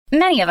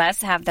Many of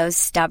us have those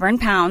stubborn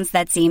pounds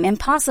that seem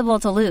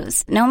impossible to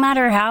lose, no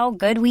matter how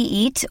good we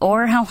eat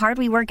or how hard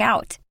we work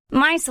out.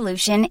 My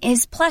solution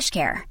is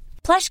PlushCare.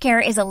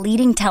 PlushCare is a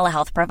leading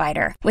telehealth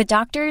provider with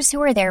doctors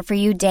who are there for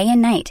you day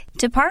and night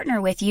to partner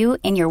with you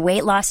in your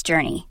weight loss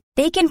journey.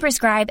 They can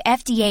prescribe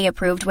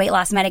FDA-approved weight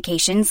loss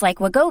medications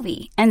like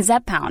Wegovy and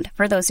Zepbound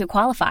for those who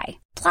qualify.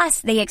 Plus,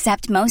 they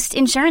accept most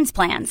insurance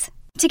plans.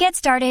 To get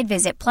started,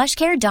 visit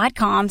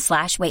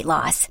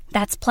plushcare.com/weightloss.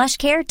 That's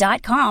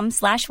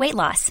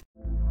plushcare.com/weightloss.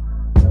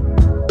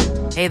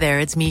 Hey there,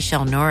 it's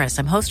Michelle Norris.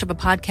 I'm host of a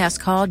podcast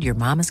called Your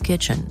Mama's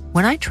Kitchen.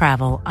 When I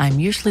travel, I'm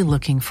usually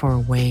looking for a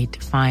way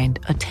to find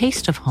a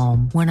taste of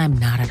home when I'm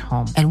not at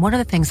home. And one of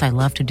the things I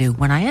love to do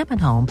when I am at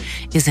home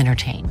is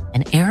entertain.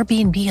 And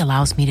Airbnb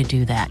allows me to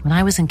do that. When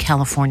I was in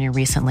California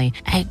recently,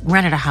 I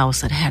rented a house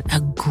that had a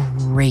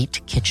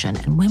great kitchen.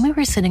 And when we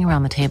were sitting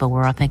around the table, we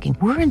were all thinking,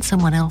 we're in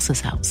someone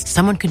else's house.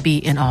 Someone could be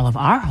in all of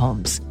our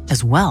homes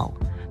as well.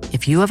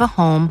 If you have a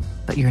home,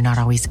 but you're not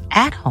always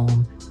at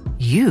home,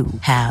 you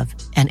have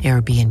an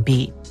Airbnb.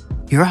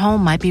 Your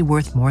home might be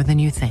worth more than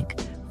you think.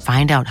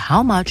 Find out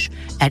how much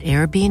at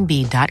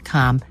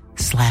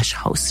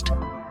airbnb.com/host.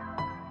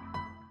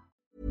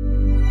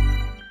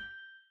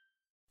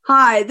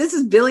 Hi, this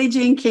is Billie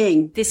Jean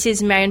King. This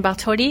is Marion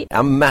Bartoli.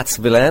 I'm Mats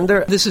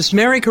Wilander. This is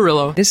Mary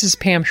Carillo. This is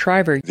Pam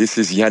Shriver. This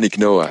is Yannick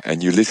Noah,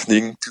 and you're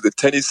listening to the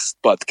Tennis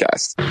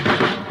Podcast.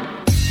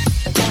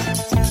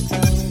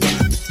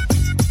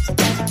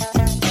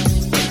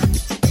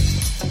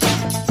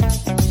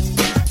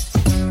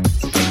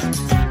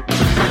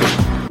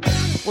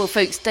 Well,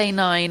 folks, day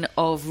 9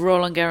 of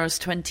Roland Garros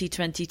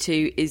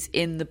 2022 is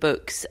in the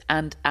books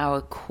and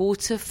our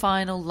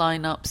quarter-final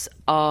lineups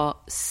are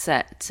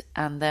set.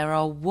 And there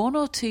are one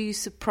or two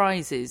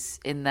surprises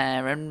in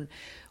there. And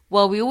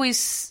while we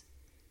always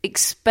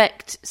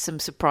expect some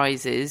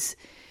surprises,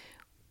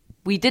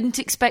 we didn't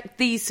expect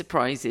these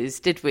surprises,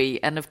 did we?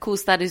 And of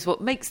course, that is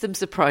what makes them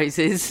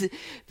surprises.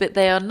 But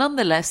they are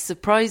nonetheless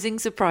surprising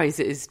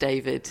surprises,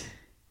 David.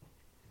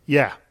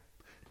 Yeah.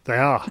 They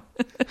are.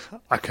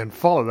 I can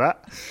follow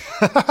that.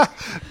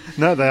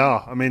 No, they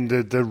are. I mean,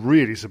 they're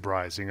really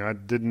surprising. I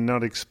did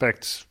not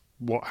expect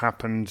what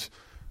happened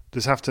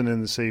this afternoon,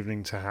 this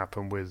evening to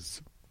happen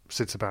with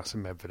Tsitsipas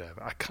and Medvedev.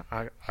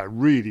 I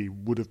really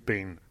would have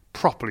been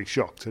properly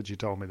shocked had you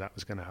told me that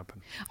was going to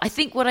happen. I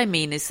think what I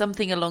mean is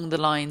something along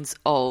the lines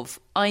of,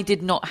 I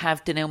did not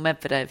have Daniil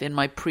Medvedev in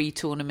my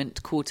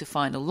pre-tournament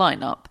quarter-final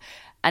lineup.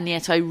 And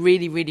yet I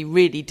really, really,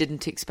 really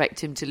didn't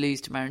expect him to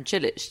lose to Marin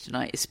Cilic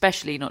tonight,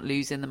 especially not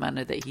lose in the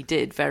manner that he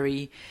did,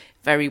 very,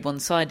 very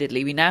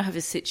one-sidedly. We now have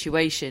a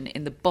situation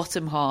in the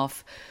bottom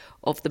half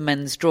of the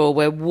men's draw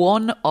where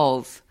one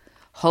of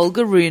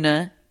Holger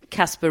Rune,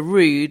 Casper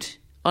Ruud,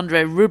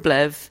 Andrei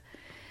Rublev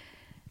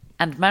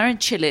and Marin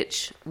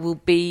Cilic will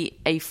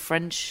be a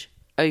French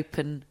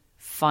Open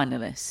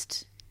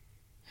finalist.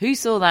 Who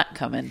saw that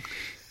coming?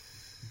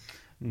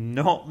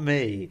 Not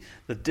me.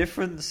 The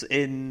difference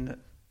in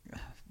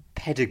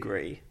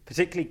pedigree,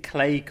 particularly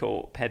clay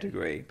court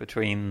pedigree,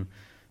 between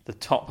the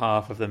top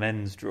half of the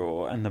men's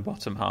draw and the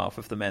bottom half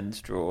of the men's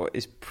draw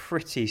is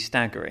pretty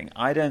staggering.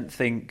 I don't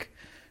think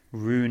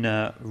Rune,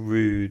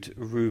 Ruud,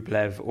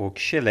 Rublev or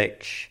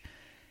Cilic,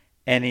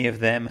 any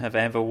of them have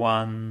ever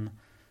won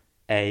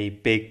a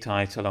big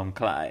title on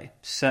clay.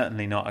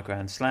 Certainly not a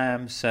Grand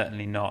Slam,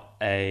 certainly not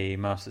a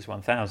Masters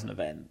 1000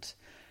 event.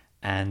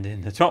 And in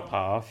the top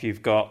half,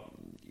 you've got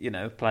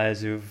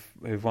players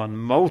who've won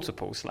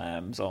multiple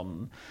slams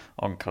on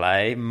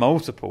clay,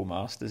 multiple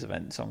Masters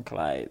events on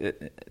clay.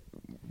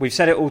 We've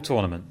said it all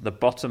tournament. The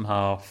bottom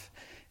half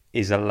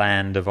is a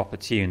land of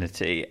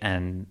opportunity,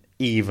 and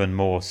even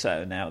more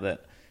so now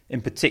that,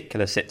 in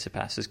particular,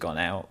 Tsitsipas has gone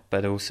out,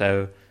 but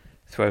also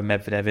throw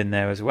Medvedev in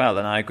there as well.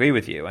 And I agree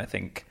with you. I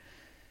think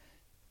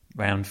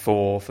round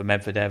 4 for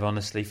Medvedev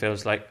honestly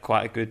feels like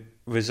quite a good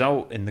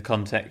result in the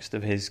context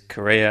of his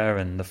career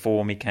and the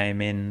form he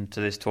came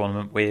into this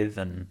tournament with,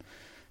 and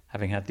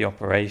having had the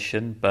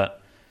operation.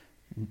 But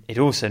it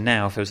also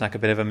now feels like a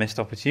bit of a missed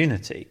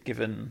opportunity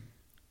given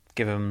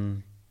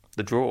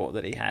the draw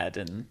that he had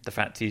and the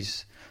fact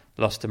he's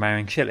lost to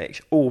Marin Cilic,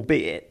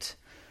 albeit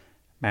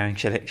Marin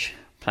Cilic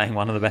playing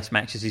one of the best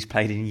matches he's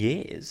played in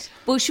years.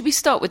 Well, should we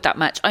start with that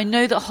match? I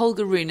know that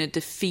Holger Rune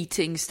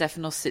defeating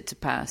Stefanos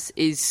Tsitsipas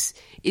is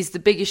the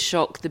biggest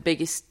shock, the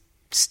biggest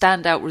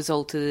standout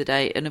result of the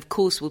day, and of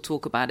course we'll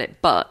talk about it,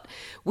 but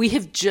we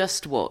have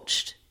just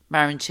watched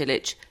Marin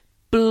Cilic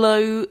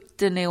blow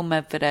Daniil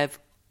Medvedev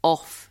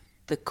off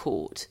the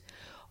court.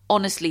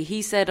 Honestly,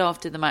 he said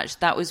after the match,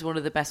 that was one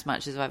of the best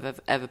matches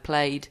I've ever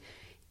played.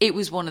 It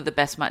was one of the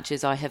best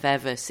matches I have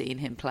ever seen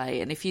him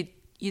play. And if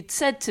you'd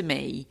said to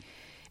me,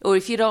 or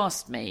if you'd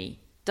asked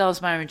me,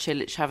 does Marin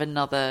Cilic have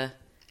another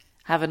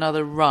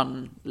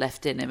run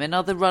left in him,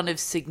 another run of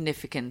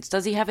significance?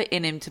 Does he have it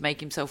in him to make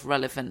himself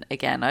relevant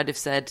again? I'd have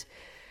said,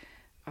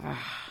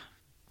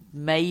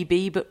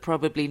 maybe, but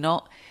probably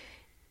not.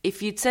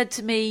 If you'd said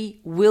to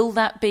me, will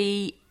that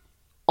be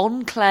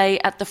on clay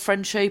at the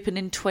French Open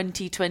in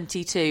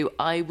 2022,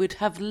 I would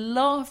have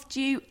laughed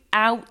you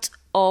out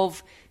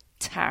of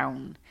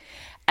town.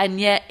 And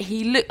yet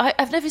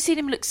I've never seen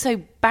him look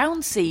so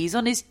bouncy. He's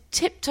on his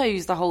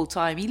tiptoes the whole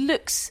time.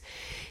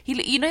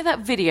 You know that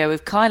video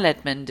of Kyle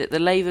Edmund at the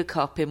Laver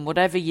Cup in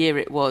whatever year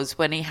it was,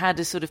 when he had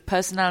a sort of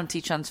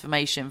personality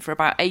transformation for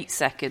about 8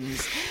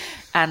 seconds,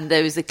 and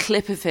there was a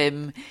clip of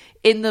him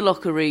in the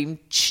locker room,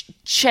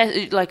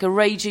 like a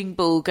raging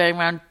bull, going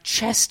around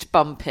chest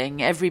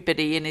bumping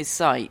everybody in his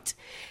sight.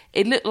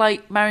 It looked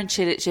like Marin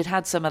Cilic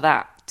had some of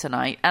that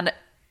tonight.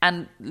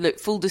 And look,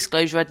 full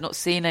disclosure, I'd not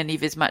seen any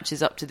of his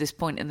matches up to this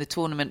point in the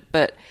tournament,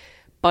 but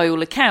by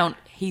all account,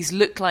 he's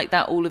looked like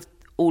that all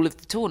of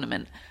the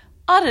tournament.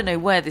 I don't know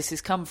where this has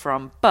come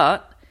from,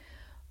 but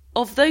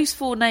of those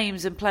 4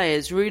 names and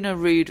players, Rune,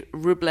 Ruud,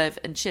 Rublev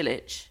and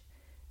Cilic,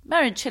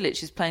 Marin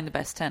Cilic is playing the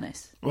best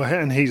tennis. Well,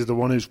 and he's the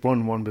one who's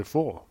won one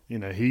before. You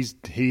know,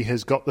 he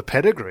has got the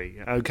pedigree.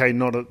 Okay,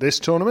 not at this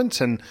tournament,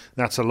 and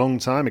that's a long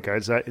time ago.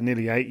 It's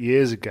nearly 8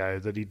 years ago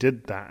that he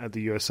did that at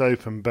the US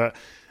Open, but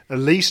at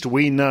least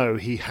we know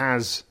he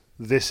has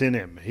this in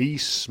him. He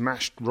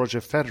smashed Roger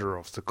Federer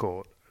off the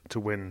court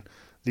to win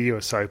the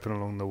US Open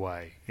along the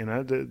way. You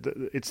know,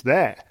 it's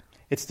there.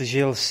 It's the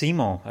Gilles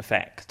Simon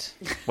effect.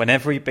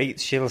 Whenever he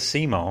beats Gilles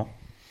Simon,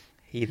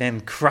 he then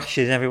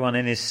crushes everyone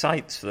in his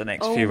sights for the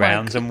next few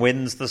rounds and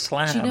wins the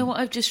slam. Do you know what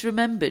I've just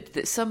remembered?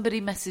 That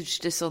somebody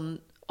messaged us on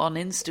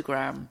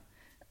Instagram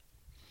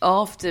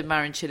after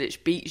Marin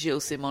Cilic beat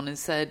Gilles Simon and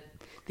said,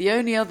 the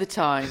only other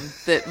time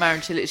that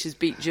Marin Cilic has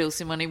beat Gilles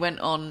Simon, he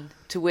went on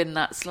to win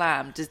that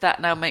slam. Does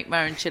that now make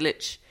Marin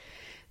Cilic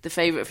the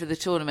favourite for the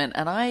tournament?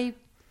 And I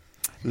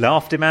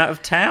laughed him out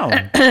of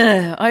town.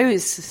 I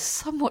was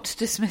somewhat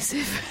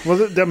dismissive. Well,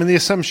 the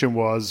assumption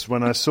was,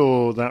 when I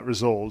saw that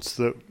result,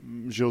 that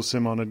Gilles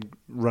Simon had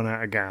run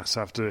out of gas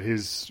after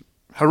his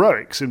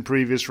heroics in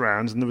previous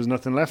rounds and there was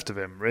nothing left of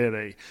him,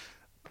 really.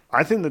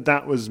 I think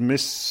that was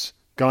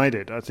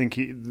misguided. I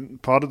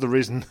think part of the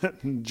reason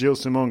that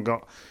Gilles Simon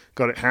got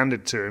it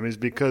handed to him is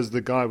because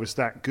the guy was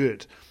that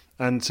good.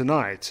 And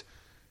tonight,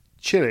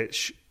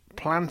 Cilic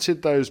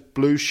planted those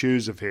blue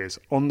shoes of his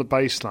on the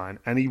baseline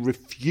and he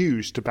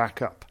refused to back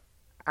up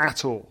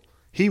at all.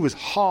 He was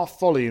half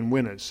volleying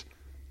winners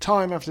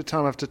time after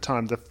time after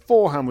time. The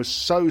forehand was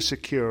so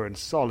secure and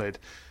solid,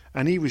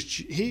 and he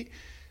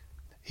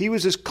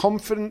was as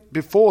confident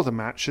before the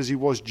match as he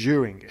was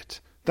during it.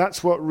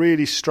 That's what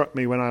really struck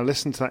me when I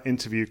listened to that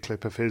interview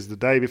clip of his the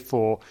day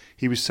before.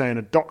 He was saying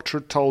a doctor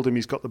had told him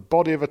he's got the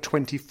body of a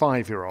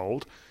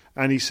 25-year-old,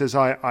 and he says,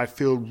 I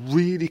feel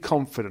really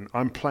confident.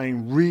 I'm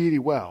playing really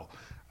well.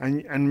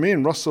 And me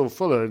and Russell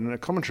Fuller in the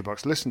commentary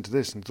box listened to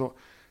this and thought,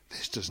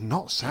 this does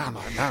not sound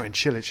like Marin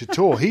Cilic at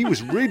all. He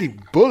was really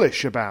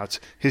bullish about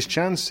his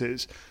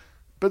chances.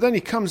 But then he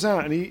comes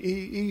out and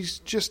he's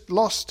just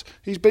lost.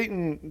 He's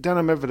beaten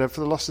Daniil Medvedev for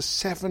the loss of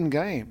 7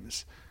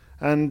 games.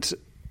 And,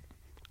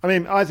 I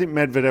mean, I think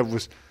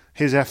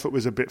his effort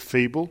was a bit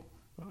feeble,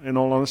 in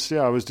all honesty.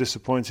 I was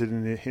disappointed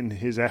in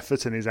his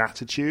effort and his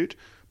attitude.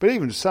 But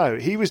even so,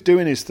 he was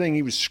doing his thing.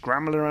 He was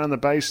scrambling around the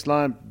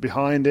baseline,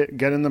 behind it,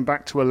 getting them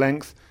back to a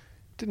length.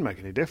 Didn't make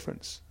any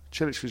difference.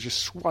 Cilic was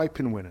just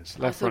swiping winners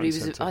left, right, and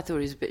centre. I thought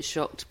he was a bit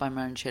shocked by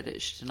Marin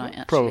Cilic tonight.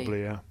 Actually,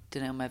 probably, yeah.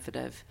 Daniil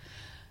Medvedev.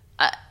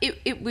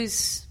 It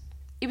was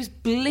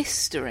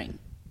blistering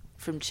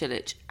from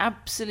Cilic,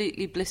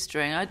 absolutely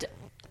blistering.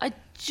 I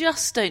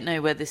just don't know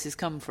where this has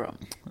come from.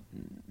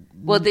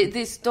 Well,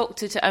 this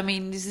doctor,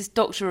 is this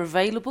doctor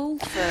available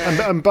for?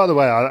 And by the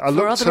way, I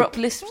looked for other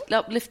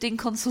uplifting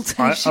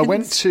consultations. I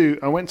went to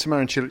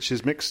Marin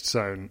Cilic's mixed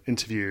zone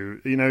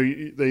interview. You know,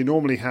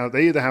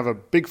 they either have a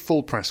big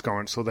full press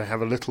conference or they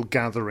have a little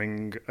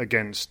gathering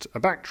against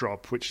a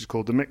backdrop, which is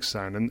called the mixed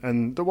zone.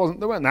 And there weren't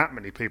that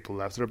many people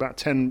left. There were about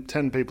 10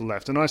 people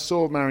left. And I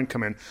saw Marin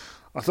come in.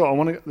 I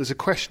thought, there's a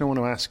question I want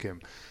to ask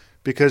him,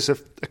 because a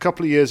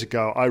couple of years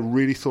ago I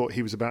really thought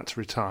he was about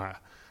to retire.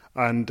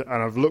 And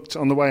I've looked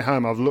on the way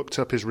home, I've looked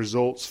up his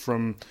results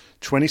from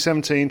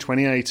 2017,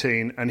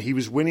 2018, and he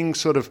was winning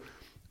sort of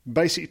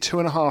basically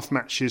 2.5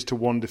 matches to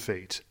 1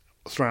 defeat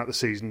throughout the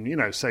season. You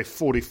know, say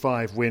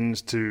 45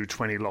 wins to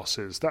 20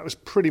 losses. That was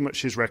pretty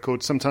much his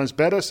record. Sometimes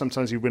better,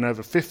 sometimes he'd win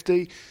over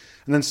 50.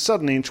 And then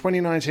suddenly in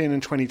 2019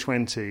 and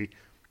 2020,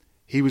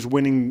 he was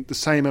winning the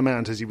same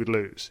amount as he would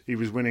lose. He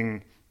was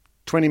winning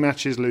 20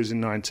 matches, losing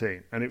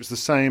 19. And it was the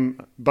same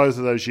both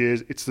of those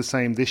years. It's the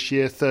same this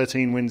year,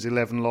 13 wins,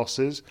 11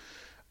 losses.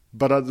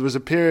 But there was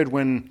a period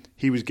when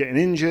he was getting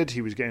injured,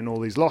 he was getting all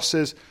these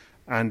losses,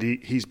 and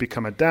he's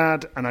become a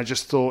dad. And I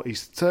just thought,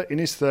 he's in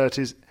his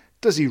 30s.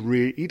 Does he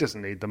really? He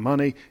doesn't need the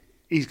money.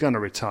 He's going to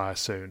retire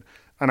soon.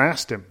 And I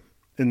asked him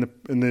in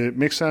the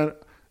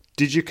mix-out,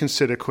 did you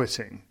consider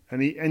quitting?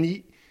 And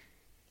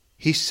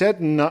he said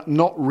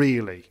not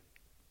really.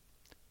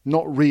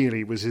 Not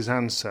really was his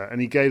answer, and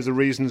he gave the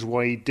reasons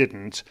why he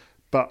didn't,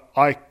 but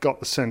I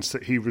got the sense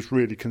that he was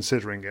really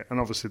considering it.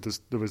 And obviously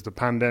there was the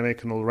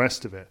pandemic and all the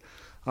rest of it.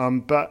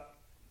 But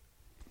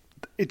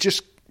it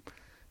just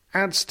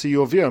adds to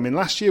your view. I mean,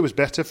 last year was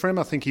better for him.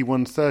 I think he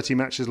won 30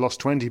 matches, lost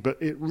 20, but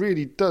it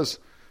really does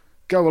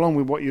go along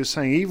with what you were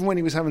saying. Even when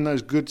he was having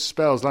those good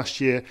spells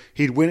last year,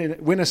 he'd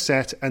win a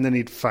set and then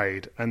he'd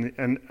fade.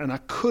 And I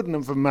couldn't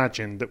have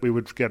imagined that we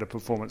would get a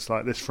performance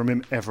like this from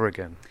him ever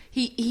again.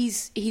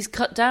 He's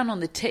cut down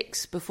on the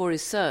ticks before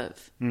his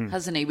serve,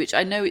 hasn't he? Which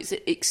I know it's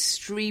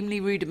extremely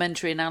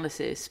rudimentary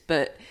analysis,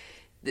 but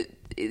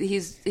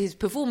his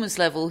performance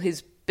level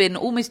has been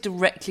almost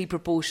directly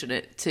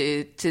proportionate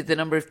to the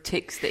number of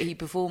ticks that he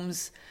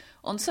performs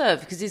on serve,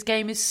 because his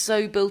game is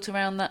so built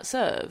around that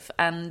serve.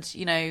 And,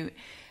 you know,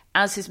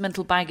 as his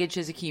mental baggage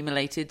has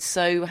accumulated,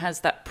 so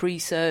has that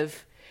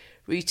pre-serve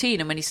routine.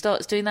 And when he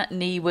starts doing that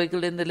knee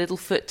wiggle and the little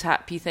foot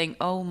tap, you think,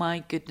 oh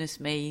my goodness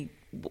me,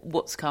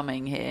 what's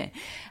coming here?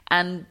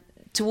 And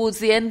towards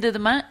the end of the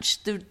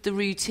match, the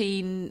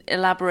routine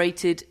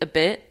elaborated a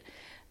bit,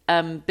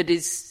 but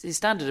his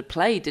standard of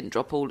play didn't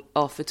drop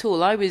off at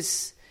all. I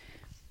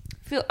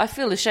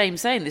feel ashamed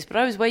saying this, but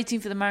I was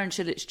waiting for the Marin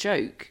Cilic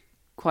joke.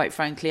 Quite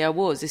frankly, I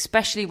was,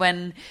 especially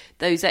when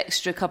those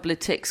extra couple of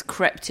ticks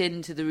crept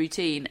into the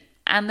routine,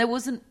 and there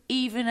wasn't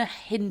even a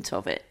hint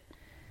of it.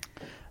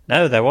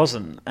 No, there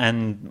wasn't.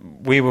 And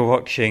we were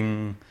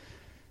watching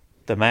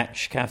the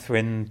match,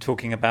 Catherine,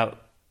 talking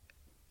about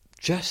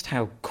just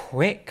how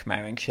quick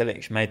Marin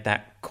Cilic made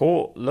that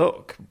court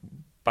look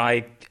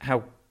by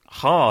how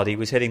hard he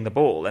was hitting the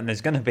ball. And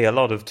there's going to be a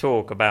lot of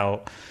talk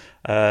about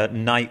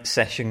night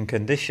session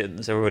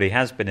conditions. There already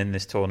has been in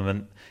this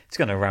tournament. It's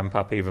going to ramp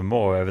up even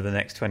more over the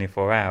next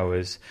 24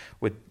 hours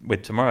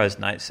with tomorrow's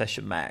night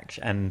session match.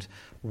 And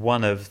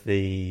one of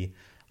the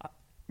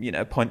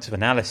points of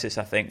analysis,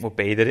 I think, will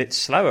be that it's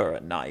slower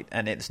at night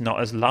and it's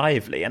not as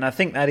lively. And I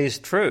think that is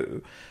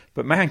true.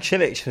 But Marin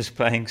Cilic was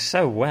playing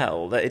so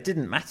well that it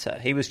didn't matter.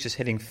 He was just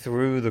hitting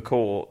through the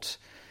court.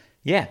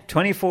 Yeah,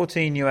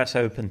 2014 US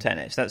Open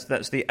tennis.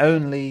 That's the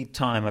only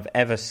time I've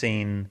ever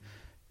seen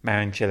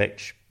Marin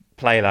Cilic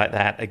play like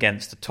that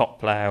against a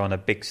top player on a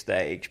big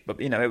stage. But,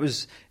 it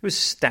was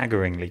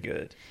staggeringly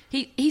good.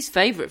 He's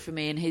favourite for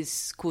me in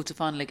his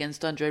quarterfinal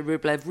against Andrei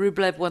Rublev.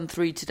 Rublev won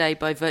 3 today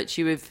by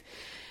virtue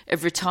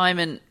of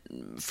retirement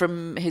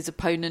from his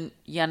opponent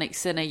Jannik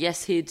Sinner.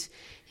 Yes,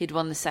 he'd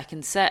won the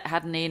second set,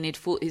 hadn't he? And he'd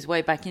fought his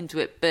way back into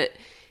it, but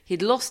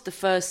he'd lost the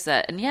first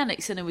set. And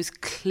Jannik Sinner was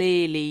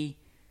clearly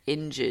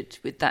injured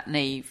with that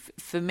knee.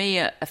 For me,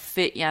 a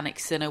fit Jannik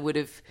Sinner would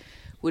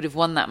have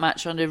won that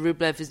match. Andrei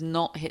Rublev has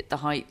not hit the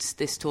heights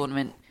this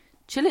tournament.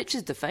 Cilic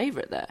is the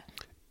favourite there.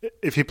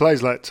 If he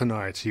plays like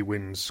tonight, he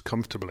wins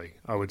comfortably,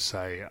 I would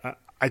say.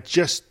 I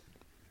just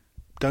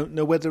don't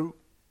know whether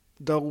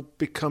they'll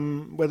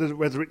become, whether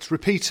it's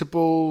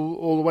repeatable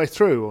all the way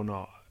through or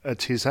not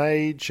at his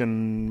age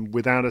and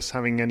without us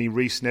having any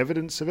recent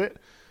evidence of it.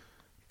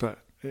 But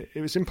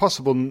it was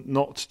impossible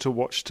not to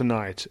watch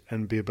tonight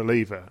and be a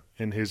believer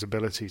in his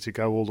ability to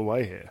go all the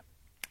way here.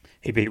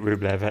 He beat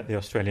Rublev at the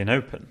Australian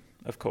Open,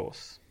 of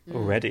course,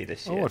 already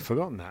this year. Oh, I'd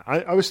forgotten that.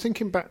 I was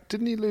thinking back,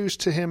 didn't he lose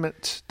to him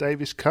at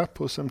Davis Cup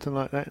or something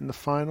like that in the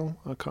final?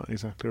 I can't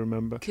exactly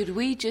remember. Could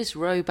we just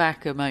row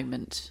back a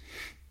moment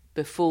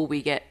before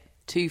we get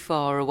too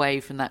far away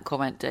from that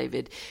comment,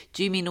 David?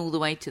 Do you mean all the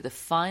way to the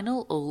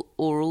final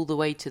or all the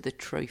way to the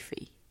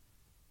trophy?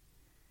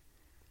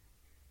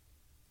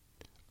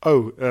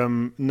 Oh,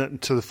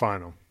 to the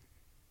final.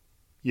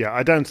 Yeah,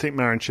 I don't think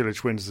Marin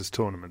Cilic wins this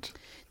tournament.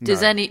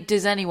 Does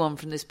anyone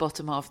from this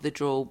bottom half of the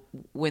draw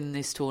win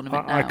this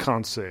tournament now? I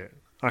can't see it.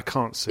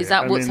 Is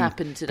that what's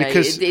happened today?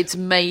 It's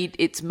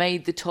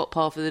made the top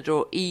half of the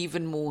draw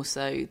even more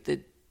so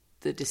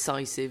the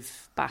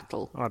decisive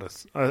battle.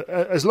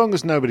 As long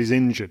as nobody's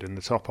injured in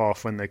the top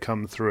half when they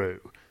come through,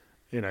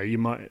 you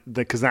might,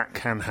 because that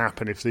can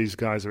happen if these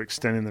guys are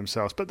extending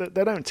themselves. But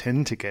they don't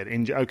tend to get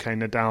injured. Okay,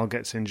 Nadal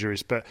gets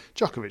injuries, but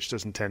Djokovic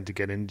doesn't tend to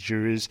get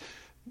injuries.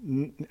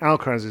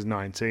 Alcaraz is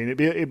 19.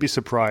 It'd be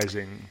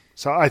surprising.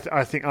 So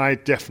I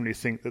definitely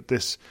think that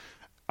this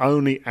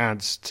only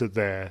adds to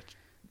the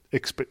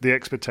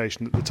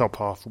expectation that the top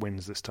half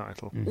wins this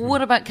title. Mm-hmm.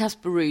 What about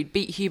Casper Ruud?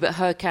 Beat Hubert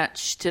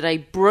Hurkacz today,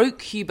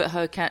 broke Hubert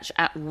Hurkacz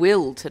at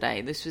will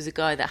today. This was a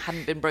guy that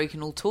hadn't been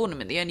broken all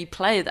tournament, the only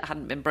player that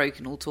hadn't been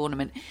broken all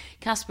tournament.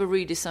 Casper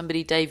Ruud is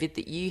somebody, David,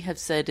 that you have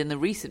said in the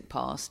recent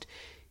past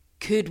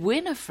could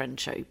win a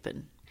French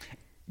Open.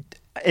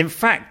 In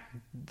fact,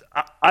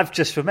 I've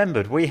just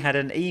remembered we had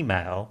an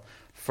email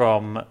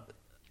from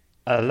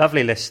a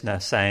lovely listener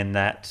saying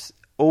that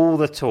all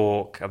the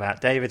talk about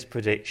David's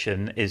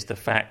prediction is the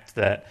fact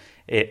that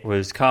it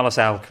was Carlos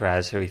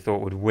Alcaraz who he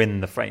thought would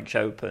win the French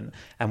Open,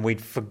 and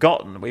we've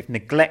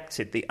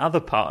neglected the other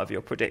part of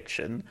your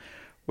prediction,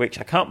 which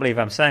I can't believe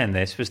I'm saying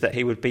this, was that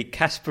he would beat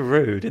Casper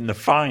Ruud in the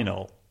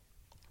final.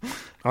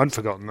 I'd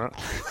forgotten that.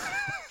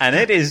 And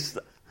it is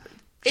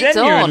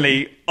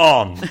genuinely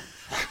on.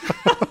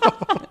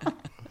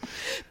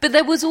 But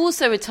there was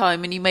also a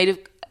time when you made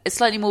a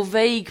slightly more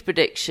vague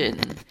prediction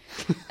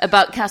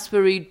about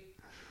Casper Ruud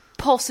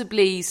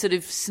possibly sort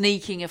of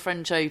sneaking a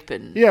French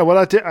Open. Yeah, well,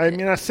 I did. I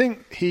mean, I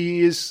think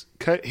he is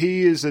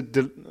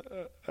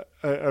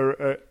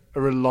a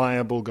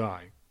reliable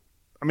guy.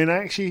 I mean,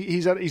 actually,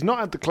 he's not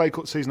had the clay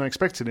court season I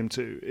expected him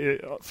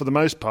to, for the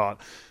most part.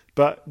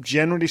 But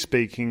generally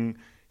speaking,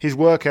 his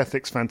work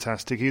ethic's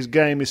fantastic. His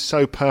game is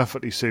so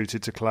perfectly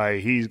suited to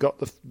clay. He's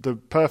got the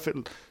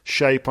perfect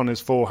shape on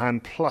his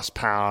forehand plus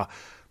power.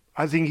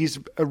 I think he's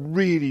a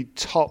really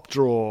top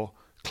draw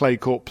clay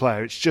court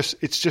player. It's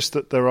just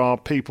that there are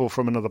people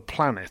from another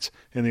planet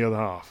in the other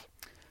half.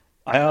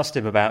 I asked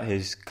him about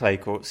his clay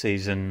court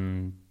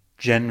season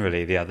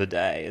generally the other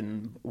day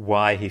and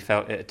why he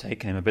felt it had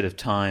taken him a bit of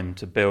time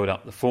to build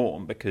up the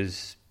form,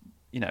 because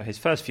his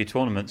first few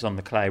tournaments on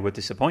the clay were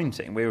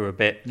disappointing. We were a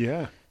bit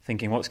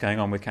thinking, what's going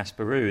on with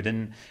Casper Ruud?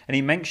 And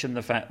he mentioned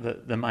the fact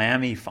that the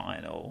Miami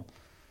final,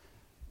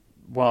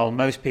 while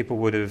most people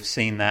would have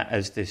seen that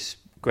as this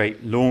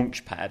great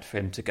launch pad for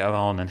him to go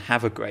on and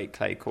have a great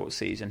clay court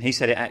season, he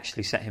said it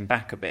actually set him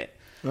back a bit.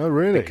 Oh,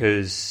 really?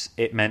 Because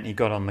it meant he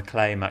got on the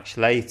clay much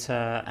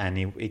later, and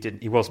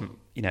it was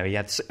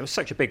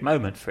such a big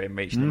moment for him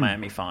reaching the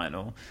Miami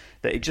final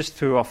that it just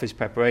threw off his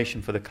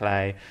preparation for the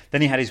clay.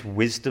 Then he had his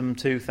wisdom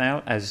tooth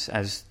out,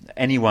 as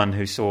anyone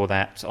who saw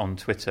that on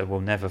Twitter will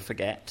never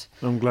forget.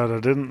 I'm glad I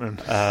didn't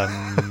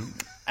then.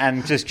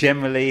 And just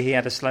generally, he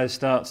had a slow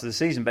start to the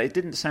season, but it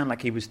didn't sound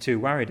like he was too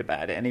worried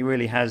about it, and he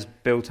really has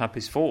built up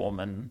his form.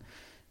 And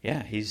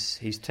yeah, he's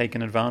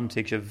taken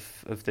advantage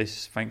of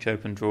this French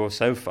Open draw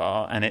so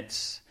far, and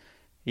it's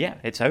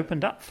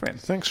opened up for him.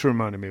 Thanks for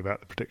reminding me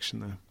about the prediction,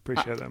 though.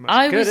 Appreciate that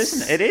much. Good,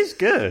 isn't it? It is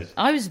good.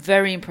 I was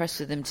very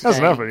impressed with him today.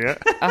 Hasn't happened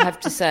yet. I have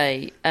to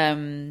say.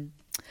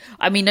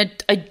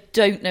 I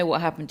don't know what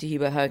happened to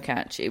Hubert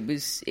Hurkacz.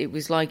 It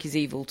was like his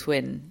evil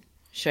twin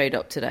showed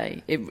up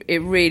today.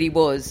 It really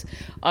was.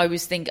 I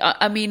was thinking.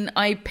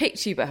 I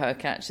picked Hubert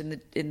Hurkacz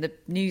in the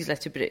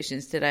newsletter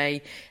predictions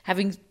today,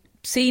 having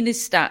seen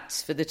his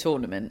stats for the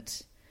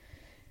tournament,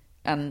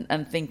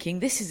 and thinking,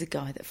 this is a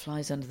guy that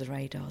flies under the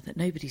radar that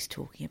nobody's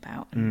talking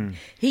about. And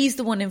he's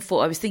the one in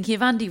form. I was thinking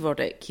of Andy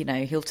Roddick.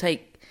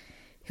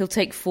 He'll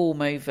take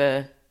form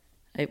over.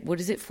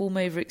 What is it? Form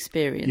over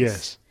experience.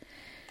 Yes.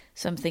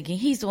 So I'm thinking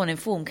he's the one in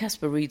form.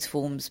 Casper Ruud's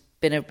form's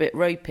been a bit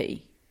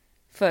ropey.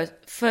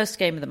 First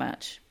game of the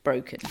match,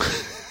 broken.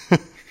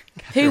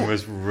 Who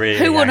was really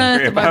who on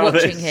earth am I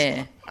watching this?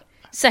 here?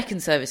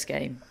 Second service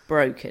game,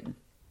 broken.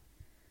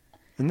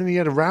 And then he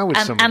had a row with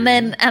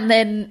somebody. And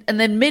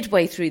then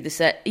midway through the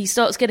set, he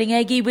starts getting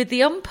eggy with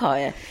the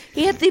umpire.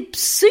 He had the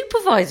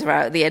supervisor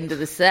out at the end of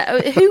the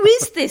set. Who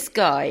is this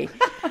guy?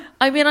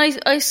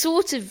 I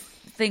sort of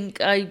think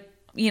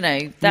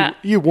that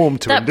you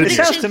warmed to him, didn't It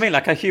you? sounds to me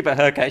like a Hubert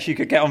Hurkacz you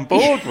could get on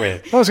board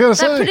with. I was going to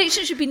say that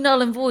prediction should be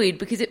null and void,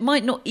 because it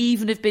might not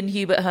even have been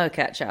Hubert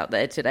Hurkacz out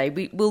there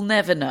today. We'll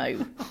never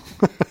know.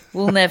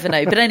 We'll never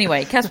know. But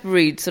anyway, Casper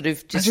Ruud sort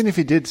of just imagine if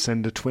he did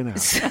send a twin out.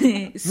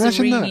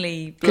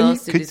 serenely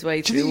blasted his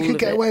way through all of it. Do you think you could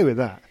get away with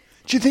that?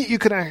 Do you think you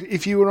could,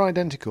 if you were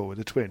identical with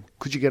a twin,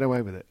 could you get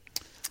away with it?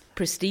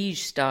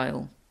 Prestige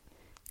style.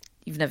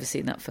 You've never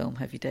seen that film,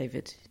 have you,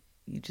 David?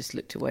 You just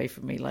looked away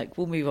from me like,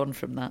 we'll move on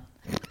from that.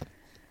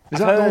 Is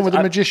that the one with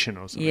the magician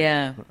or something?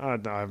 Yeah. I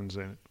haven't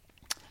seen it.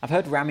 I've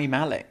heard Rami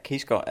Malek,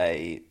 he's got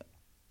a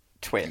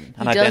twin,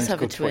 an He does identical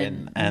have a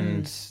twin.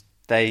 and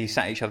they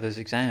sat each other's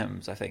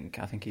exams, I think.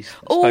 I think he's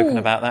spoken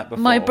about that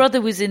before. My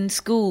brother was in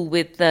school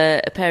with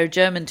a pair of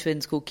German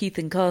twins called Keith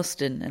and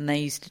Karsten, and they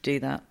used to do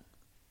that.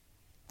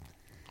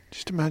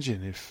 Just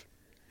imagine if,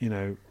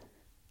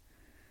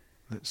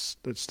 let's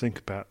think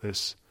about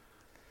this.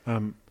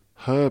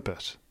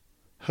 Herbert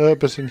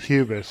and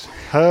Hubert,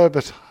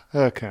 Herbert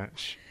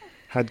Hurkacz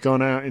had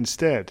gone out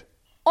instead.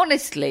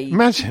 Honestly,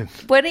 imagine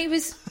when he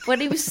was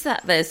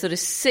sat there, sort of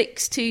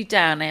 6-2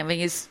 down, having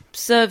his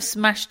serve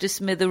smashed to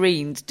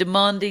smithereens,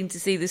 demanding to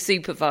see the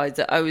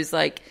supervisor. I was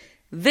like,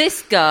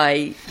 this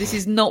guy, this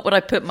is not what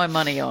I put my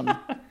money on.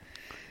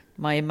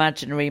 My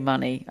imaginary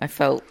money. I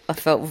felt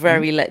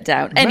very let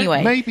down.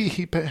 Anyway, maybe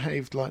he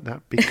behaved like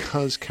that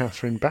because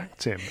Catherine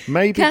backed him.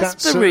 Maybe Casper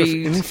that sort of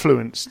Ruud,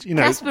 influenced,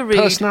 Casper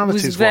Ruud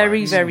personalities. Was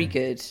very, very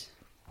good.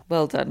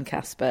 Well done,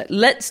 Casper.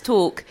 Let's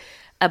talk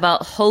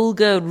about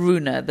Holger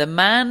Rune, the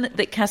man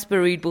that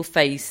Casper Ruud will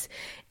face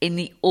in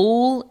the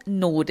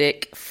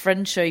all-Nordic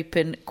French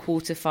Open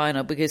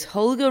quarterfinal, because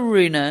Holger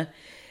Rune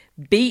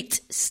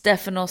beat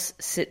Stefanos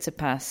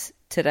Tsitsipas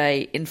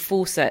today in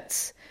 4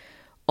 sets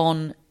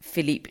on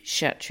Philippe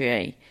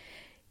Chatrier.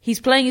 He's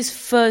playing his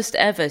first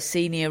ever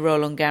senior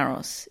Roland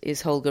Garros,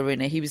 is Holger Rune.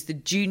 He was the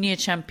junior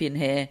champion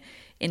here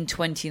in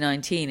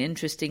 2019.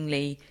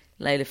 Interestingly,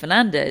 Leylah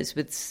Fernandez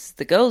was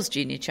the girls'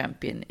 junior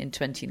champion in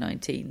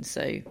 2019.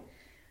 So,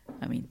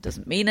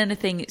 doesn't mean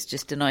anything. It's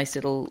just a nice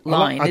little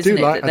line, isn't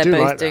it? That they're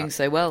both doing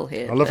so well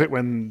here. I love it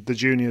when the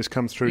juniors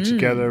come through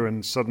together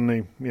and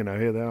suddenly,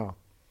 here they are.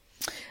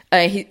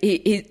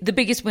 The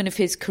biggest win of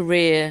his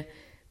career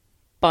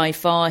by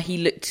far. He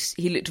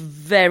looked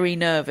very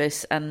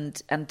nervous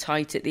and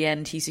tight at the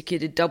end. He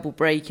secured a double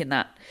break in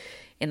that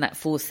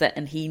 4th set,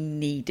 and he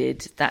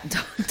needed that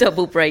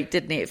double break,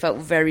 didn't he? It felt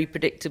very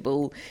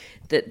predictable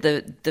that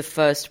the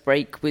first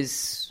break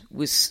was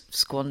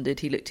squandered.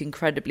 He looked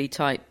incredibly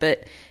tight,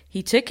 but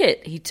he took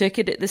it. He took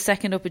it at the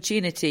second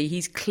opportunity.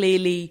 He's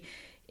clearly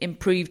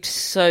improved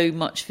so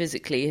much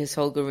physically, his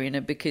Holger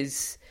Rune,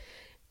 because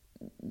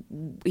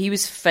he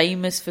was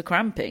famous for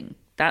cramping.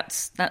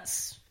 That's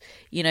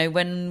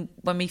when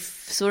we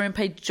saw him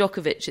play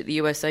Djokovic at the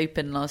US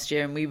Open last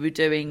year, and we were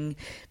doing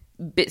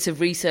bits of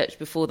research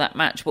before that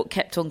match, what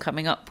kept on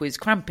coming up was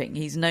cramping.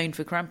 He's known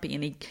for cramping,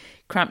 and he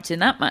cramped in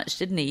that match,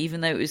 didn't he? Even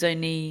though it was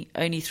only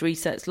 3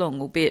 sets long,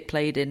 albeit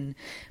played in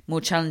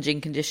more challenging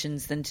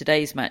conditions than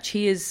today's match.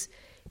 He's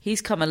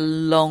come a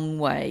long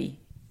way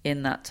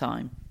in that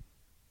time.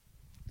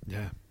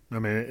 Yeah, I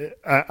mean,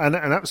 and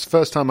that was the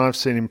first time I've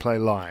seen him play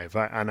live.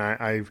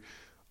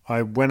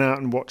 I went out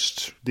and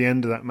watched the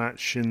end of that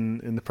match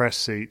in the press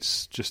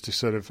seats, just to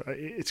sort of.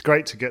 It's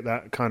great to get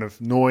that kind of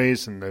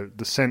noise and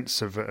the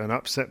sense of an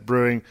upset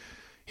brewing.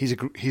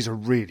 He's a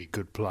really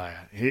good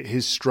player.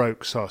 His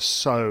strokes are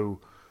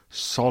so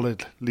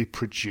solidly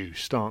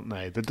produced, aren't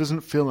they? There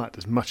doesn't feel like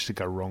there's much to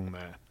go wrong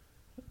there.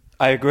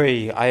 I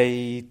agree.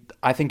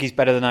 I think he's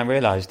better than I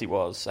realised he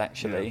was,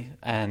 actually.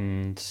 Yeah.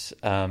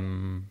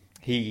 And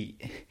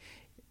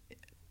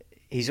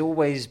he's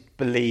always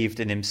believed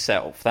in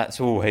himself. That's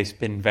always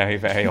been very,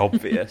 very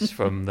obvious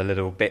from the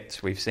little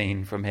bits we've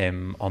seen from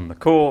him on the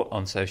court,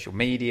 on social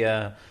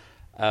media.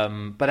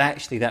 But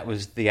actually, that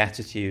was the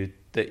attitude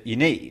that you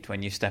need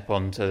when you step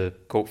onto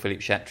court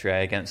Philippe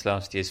Chatrier against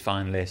last year's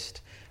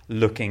finalist,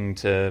 looking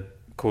to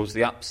cause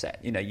the upset.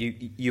 You know,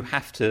 you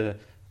have to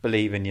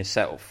believe in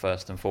yourself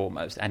first and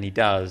foremost, and he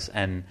does.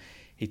 And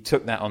he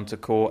took that onto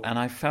court, and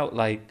I felt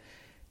like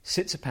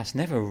Tsitsipas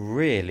never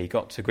really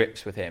got to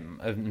grips with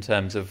him in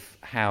terms of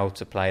how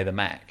to play the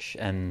match.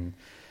 And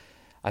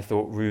I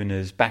thought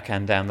Rune's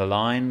backhand down the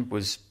line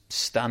was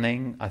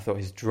stunning. I thought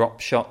his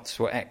drop shots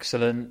were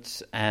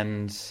excellent,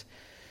 and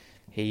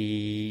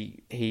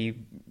he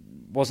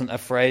wasn't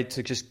afraid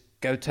to just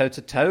go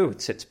toe-to-toe with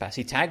Tsitsipas.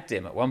 He tagged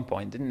him at one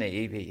point, didn't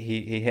he?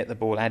 He hit the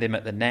ball at him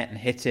at the net and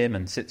hit him,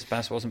 and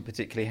Tsitsipas wasn't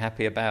particularly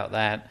happy about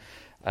that.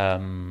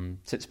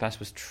 Tsitsipas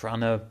was trying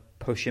to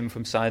push him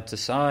from side to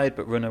side,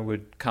 but Rune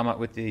would come up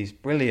with these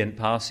brilliant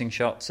passing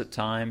shots at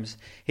times.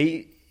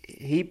 He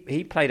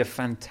played a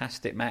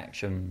fantastic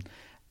match and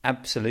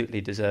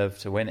absolutely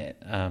deserved to win it.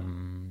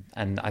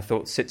 And I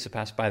thought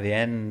Tsitsipas by the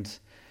end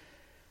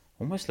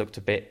almost looked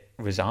a bit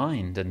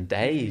resigned and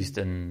dazed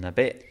and a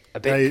bit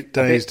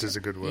dazed is a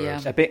good word.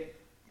 Yeah.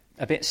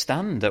 A bit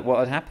stunned at what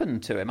had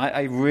happened to him.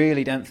 I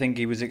really don't think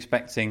he was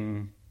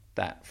expecting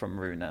that from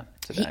Rune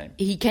today.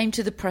 He came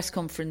to the press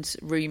conference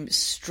room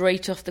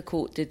straight off the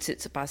court, did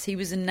Tsitsipas. He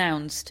was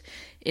announced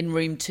in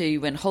room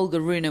 2 when Holger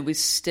Rune was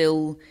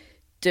still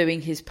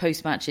doing his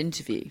post-match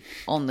interview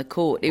on the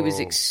court. It was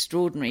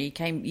extraordinary. He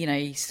came,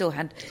 he still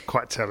had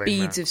quite telling,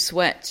 beads of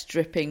sweat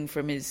dripping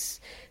from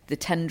the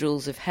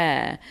tendrils of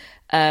hair.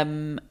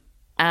 And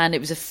it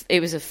was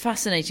a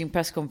fascinating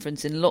press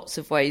conference in lots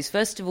of ways.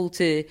 First of all,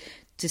 to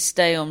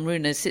stay on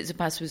Rune,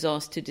 Tsitsipas was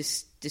asked to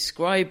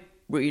describe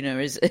Rune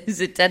as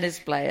a tennis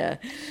player.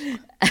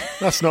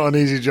 That's not an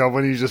easy job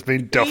when you've just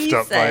been duffed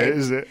up by it,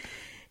 is it?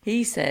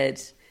 He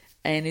said,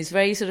 in his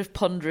very sort of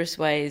ponderous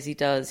way as he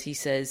does, he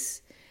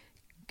says,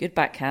 good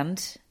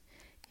backhand.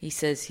 He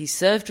says, he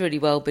served really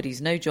well, but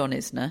he's no John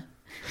Isner.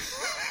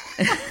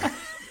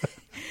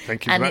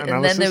 Thank you for that analysis.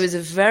 And then there was a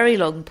very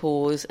long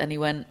pause, and he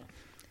went,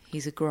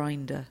 he's a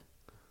grinder.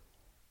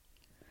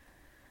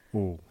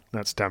 Oh,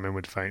 that's damning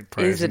with faint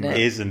praise, isn't it?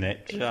 Isn't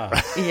it?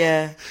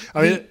 Yeah.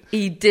 I mean,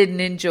 he didn't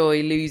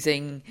enjoy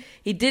losing.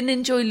 He didn't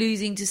enjoy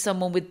losing to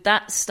someone with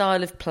that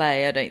style of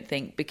play, I don't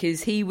think,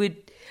 because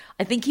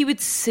I think he would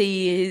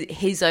see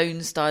his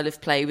own style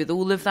of play with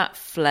all of that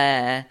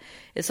flair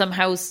as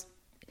somehow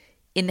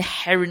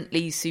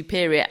inherently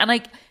superior. And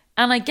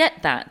I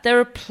get that. There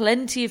are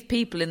plenty of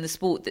people in the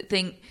sport that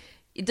think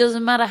it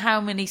doesn't matter how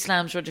many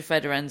slams Roger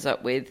Federer ends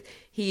up with,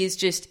 he is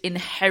just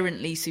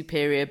inherently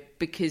superior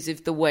because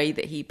of the way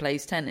that he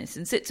plays tennis.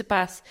 And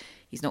Tsitsipas,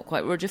 he's not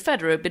quite Roger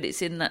Federer, but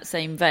it's in that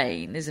same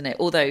vein, isn't it?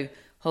 Although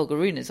Holger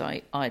Rune's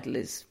idol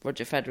is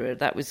Roger Federer.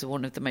 That was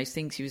one of the most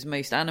things he was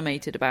most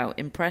animated about,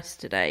 impressed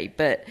today.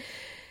 But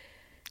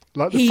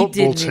like the he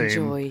football didn't team,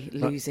 enjoy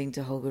losing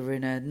to Holger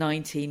Rune.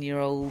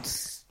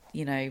 19-year-olds,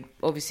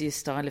 obviously a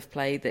style of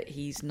play that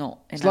he's not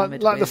enamoured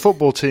with. Like the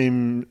football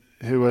team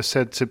who are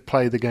said to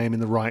play the game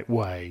in the right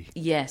way.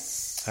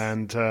 Yes.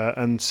 And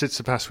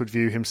Tsitsipas would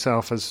view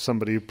himself as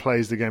somebody who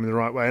plays the game in the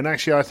right way. And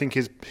actually, I think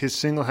his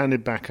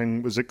single-handed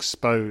backhand was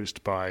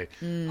exposed by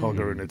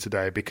Holger Rune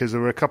today, because there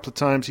were a couple of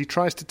times he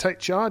tries to take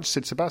charge,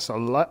 Tsitsipas.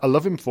 I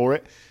love him for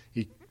it.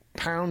 He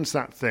pounds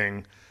that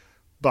thing,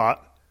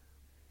 but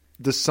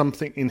there's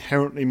something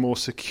inherently more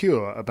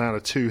secure about a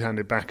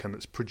two-handed backhand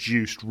that's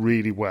produced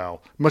really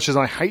well. Much as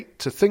I hate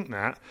to think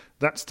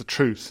that's the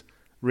truth.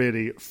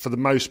 Really, for the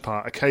most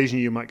part,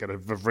 occasionally you might get a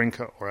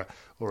Wawrinka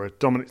or a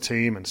Dominic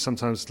Thiem, and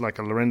sometimes like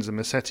a Lorenzo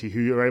Musetti,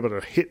 who are able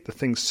to hit the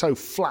thing so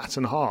flat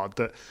and hard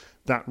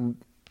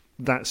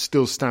that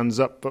still stands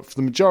up. But for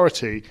the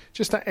majority,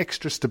 just that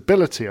extra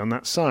stability on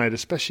that side,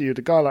 especially with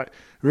a guy like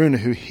Rune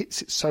who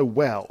hits it so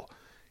well,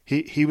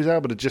 he was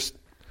able to just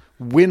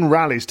win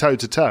rallies toe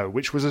to toe,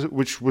 which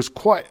was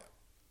quite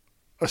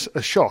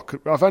a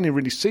shock. I've only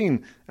really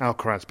seen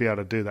Alcaraz be able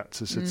to do that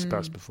to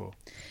Tsitsipas before.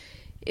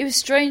 It was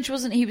strange,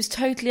 wasn't it? He was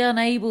totally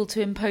unable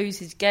to impose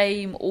his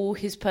game or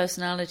his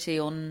personality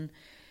on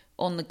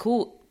the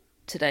court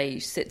today,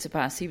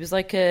 Tsitsipas. He was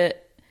like a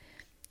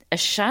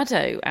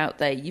shadow out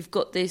there. You've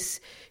got this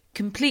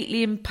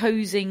completely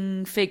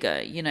imposing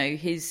figure, you know,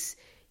 his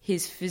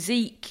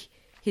physique,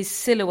 his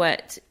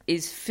silhouette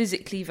is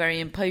physically very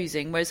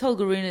imposing, whereas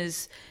Holger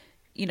Rune's,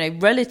 you know,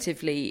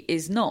 relatively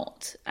is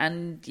not.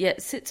 And yet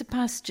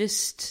Tsitsipas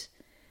just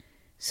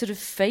sort of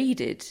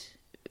faded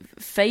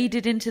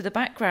into the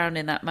background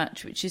in that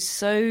match, which is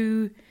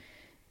so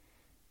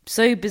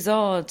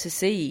bizarre to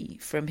see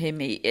from him.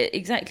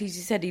 Exactly as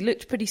you said, he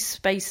looked pretty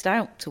spaced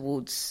out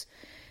towards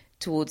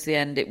the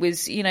end. It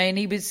was, you know, and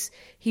he was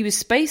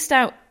spaced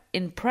out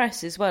in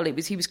press as well.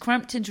 He was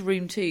cramped into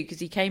room 2 because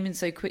he came in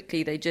so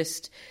quickly. They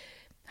just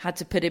had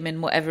to put him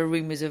in whatever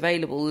room was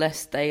available,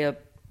 lest they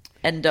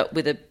end up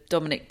with a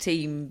Dominic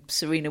Thiem,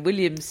 Serena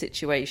Williams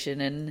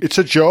situation. And it's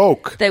a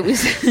joke. There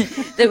was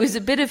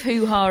a bit of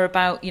hoo-ha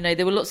about, you know,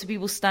 there were lots of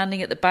people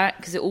standing at the back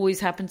because it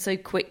always happened so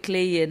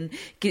quickly, and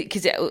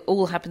because it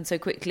all happened so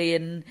quickly,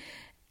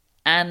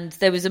 and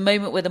there was a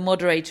moment where the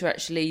moderator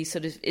actually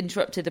sort of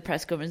interrupted the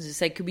press conference and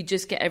said, "Could we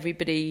just get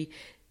everybody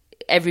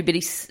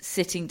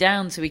sitting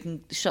down so we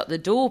can shut the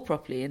door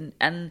properly?"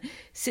 And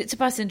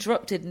Tsitsipas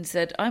interrupted and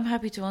said, "I'm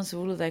happy to answer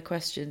all of their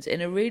questions,"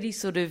 in a really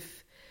sort of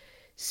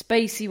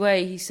spacey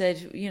way. He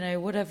said, "You know,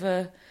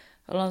 whatever,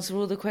 I'll answer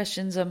all the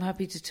questions, I'm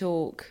happy to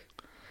talk."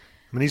 I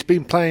mean, he's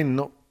been playing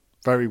not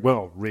very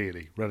well,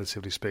 really,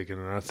 relatively speaking,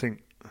 and I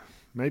think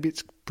maybe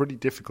it's pretty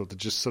difficult to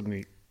just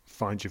suddenly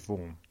find your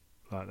form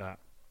like that.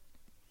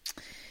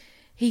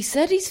 He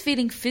said he's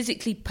feeling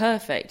physically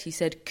perfect. He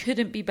said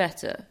couldn't be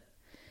better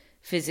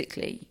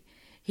physically.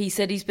 He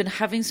said he's been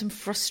having some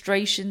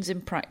frustrations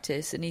in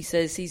practice, and he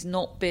says he's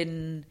not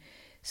been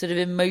sort of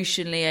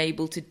emotionally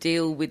able to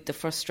deal with the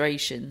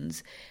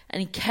frustrations.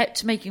 And he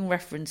kept making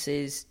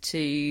references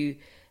to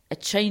a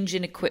change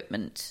in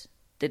equipment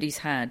that he's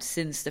had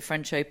since the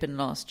French Open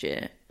last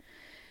year.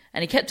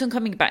 And he kept on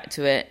coming back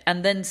to it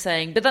and then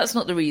saying, but that's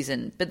not the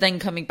reason. But then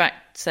coming back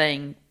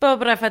saying,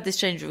 but I've had this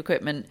change of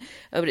equipment.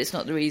 Oh, but it's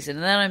not the reason.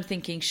 And then I'm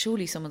thinking,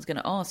 surely someone's going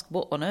to ask,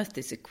 what on earth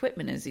this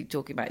equipment is he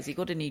talking about? Has he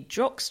got a new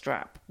jock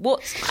strap?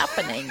 What's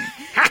happening?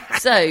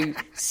 So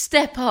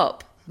step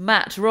up,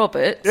 Matt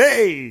Roberts.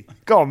 Hey,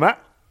 go on, Matt.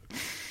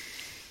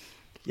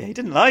 Yeah, he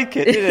didn't like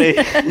it, did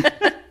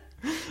he?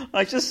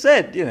 I just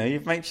said, you know,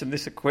 you've mentioned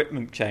this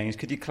equipment change.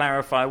 Could you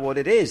clarify what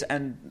it is?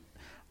 And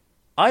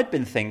I'd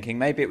been thinking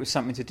maybe it was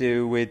something to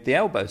do with the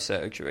elbow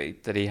surgery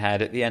that he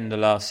had at the end of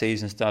last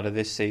season, start of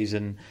this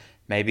season.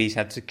 Maybe he's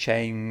had to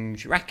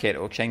change racket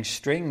or change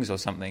strings or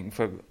something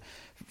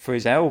for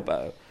his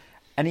elbow.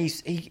 And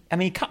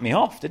he cut me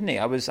off, didn't he?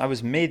 I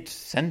was mid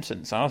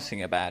sentence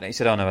asking about it. He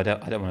said, "Oh no, I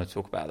don't want to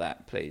talk about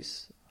that,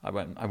 please. I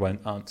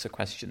won't answer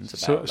questions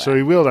about that." So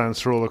he will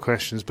answer all the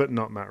questions, but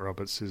not Matt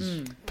Roberts'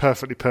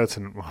 perfectly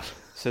pertinent one.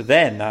 So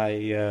then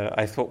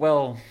I thought,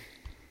 well,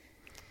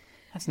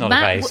 that's not a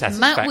very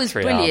satisfactory Matt was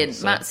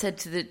brilliant. answer.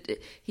 Matt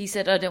he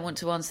said, "I don't want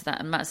to answer that,"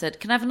 and Matt said,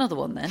 "Can I have another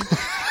one then?"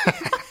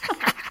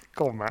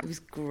 Go on, Matt. It was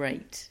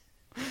great.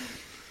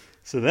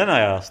 So then I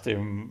asked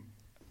him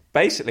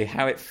basically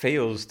how it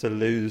feels to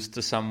lose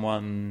to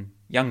someone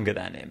younger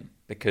than him,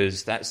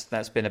 because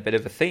that's been a bit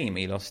of a theme.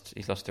 He's lost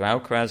to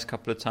Alcaraz a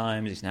couple of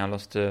times. He's now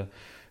lost to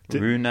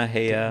Rune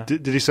here.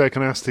 Did he say,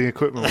 "Can I ask the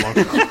equipment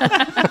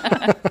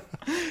one"?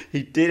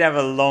 He did have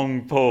a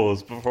long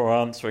pause before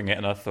answering it,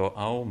 and I thought,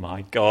 oh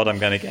my God, I'm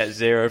going to get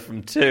 0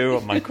 from 2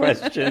 on my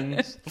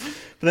questions.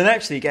 But then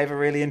actually he gave a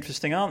really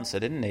interesting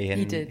answer, didn't he? And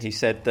he did. He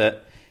said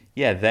that,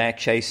 yeah, they're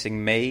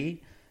chasing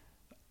me.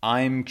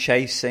 I'm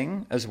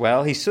chasing as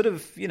well. He sort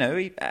of, you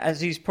know, as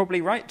he's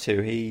probably right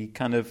to, he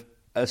kind of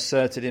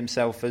asserted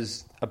himself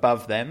as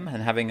above them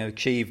and having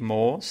achieved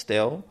more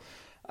still.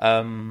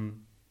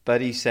 But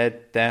he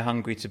said they're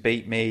hungry to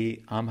beat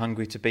me, I'm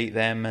hungry to beat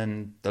them,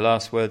 and the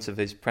last words of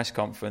his press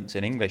conference,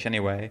 in English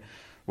anyway,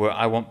 were,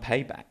 "I want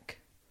payback."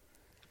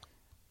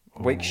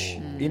 Which,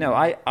 you know,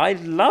 I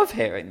love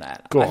hearing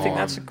that. I think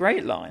that's a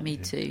great line. Me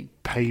too.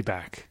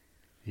 Payback.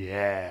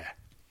 Yeah.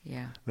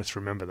 Yeah. Let's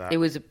remember that. It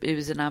was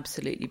an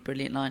absolutely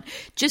brilliant line.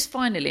 Just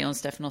finally on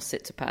Stefanos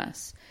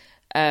Tsitsipas,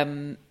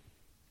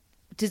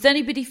 does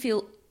anybody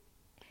feel...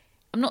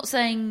 I'm not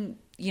saying,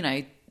 you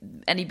know,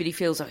 anybody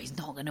feels, oh, he's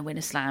not going to win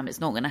a slam, it's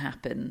not going to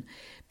happen.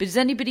 But does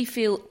anybody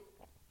feel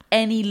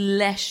any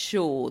less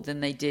sure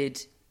than they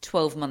did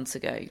 12 months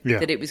ago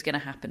that it was going to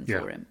happen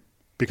for him?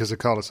 Because of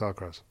Carlos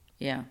Alcaraz.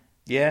 Yeah.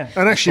 Yeah.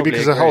 And actually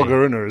because of Holger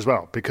Rune as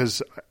well.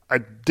 Because I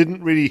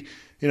didn't really,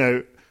 you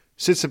know,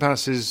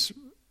 Tsitsipas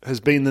has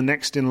been the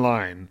next in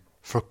line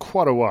for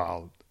quite a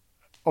while.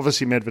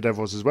 Obviously Medvedev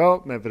was as well.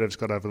 Medvedev's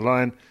got over the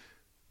line.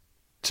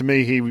 To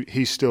me,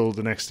 he's still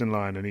the next in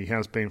line, and he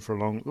has been for a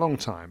long, long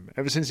time,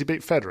 ever since he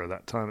beat Federer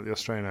that time at the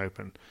Australian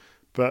Open.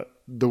 But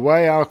the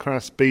way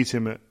Alcaraz beat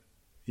him at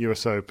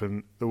US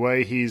Open, the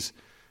way he's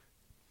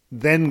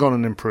then gone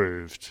and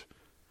improved,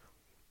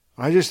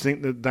 I just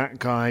think that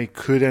guy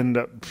could end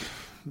up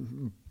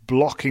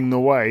blocking the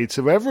way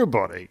to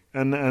everybody.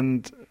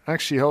 And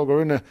actually, Holger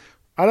Rune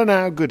I don't know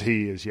how good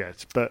he is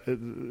yet, but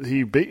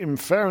he beat him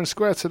fair and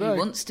square today. He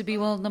wants to be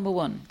world number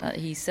one.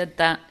 He said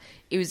that.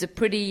 It was a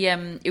pretty...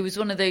 it was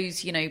one of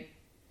those,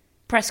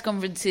 press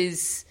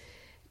conferences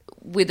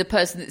with a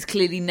person that's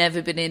clearly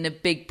never been in a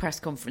big press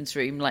conference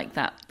room like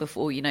that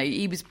before.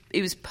 It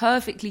was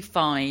perfectly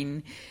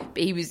fine, but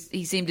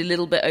he seemed a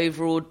little bit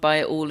overawed by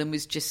it all and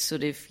was just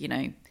sort of,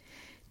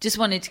 just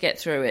wanted to get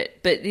through it.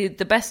 But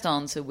the best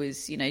answer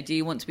was, do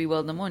you want to be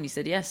world number one? He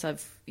said, yes, I'm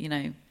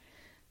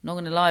not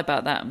going to lie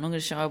about that. I'm not going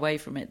to shy away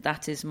from it.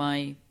 That is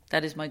my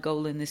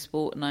goal in this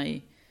sport, and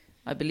I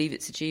believe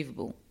it's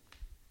achievable.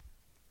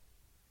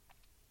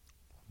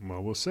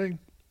 Well, we'll see.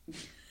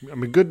 I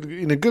mean,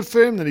 good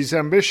for him that he's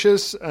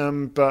ambitious,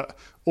 but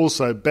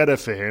also better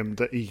for him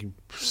that he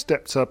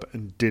stepped up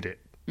and did it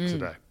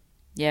today.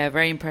 Yeah,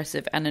 very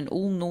impressive. And an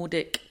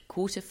all-Nordic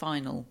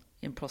quarter-final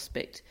in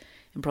prospect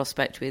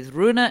with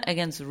Rune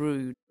against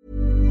Ruud.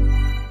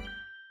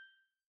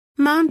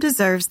 Mom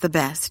deserves the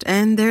best,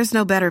 and there's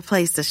no better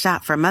place to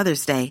shop for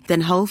Mother's Day than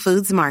Whole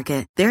Foods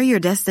Market. They're your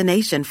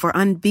destination for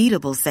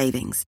unbeatable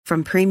savings,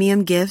 from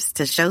premium gifts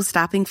to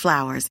show-stopping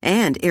flowers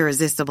and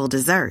irresistible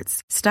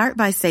desserts. Start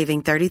by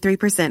saving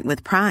 33%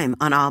 with Prime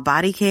on all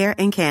body care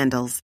and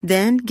candles.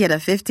 Then get a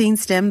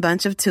 15-stem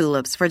bunch of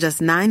tulips for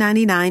just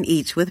 $9.99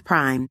 each with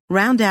Prime.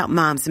 Round out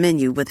Mom's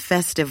menu with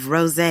festive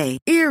rosé,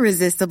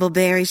 irresistible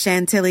berry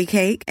chantilly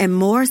cake, and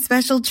more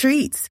special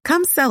treats.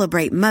 Come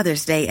celebrate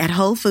Mother's Day at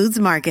Whole Foods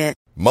Market.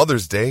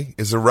 Mother's Day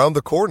is around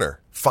the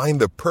corner.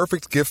 Find the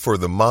perfect gift for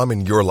the mom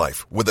in your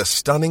life with a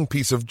stunning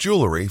piece of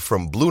jewelry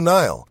from Blue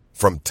Nile.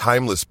 From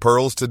timeless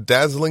pearls to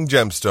dazzling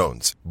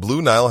gemstones,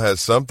 Blue Nile has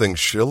something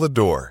she'll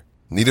adore.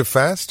 Need it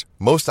fast?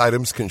 Most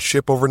items can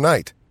ship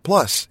overnight.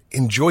 Plus,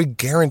 enjoy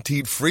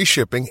guaranteed free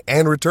shipping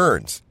and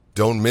returns.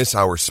 Don't miss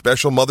our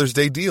special Mother's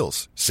Day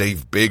deals.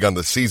 Save big on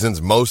the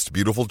season's most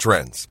beautiful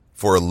trends.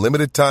 For a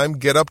limited time,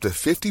 get up to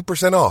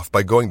 50% off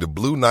by going to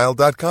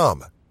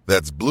BlueNile.com.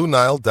 That's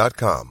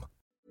BlueNile.com.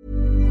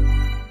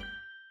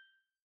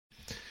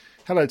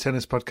 Hello,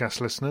 Tennis Podcast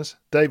listeners.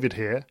 David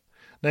here.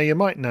 Now, you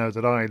might know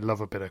that I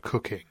love a bit of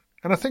cooking,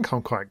 and I think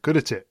I'm quite good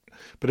at it.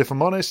 But if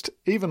I'm honest,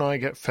 even I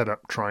get fed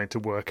up trying to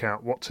work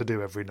out what to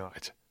do every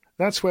night.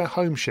 That's where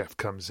Home Chef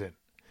comes in.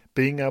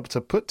 Being able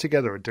to put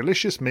together a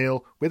delicious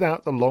meal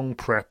without the long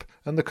prep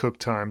and the cook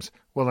times,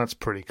 well, that's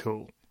pretty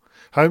cool.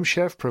 Home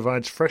Chef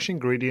provides fresh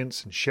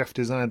ingredients and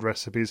chef-designed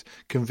recipes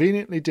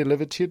conveniently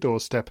delivered to your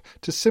doorstep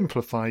to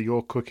simplify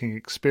your cooking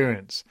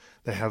experience.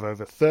 They have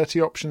over 30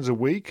 options a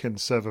week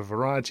and serve a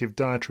variety of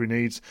dietary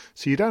needs,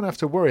 so you don't have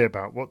to worry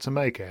about what to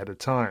make ahead of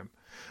time.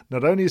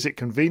 Not only is it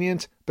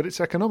convenient, but it's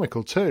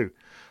economical too.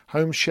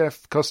 Home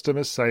Chef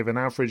customers save an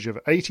average of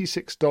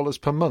 $86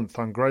 per month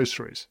on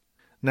groceries.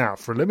 Now,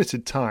 for a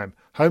limited time,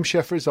 Home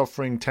Chef is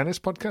offering Tennis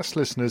Podcast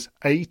listeners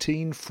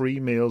 18 free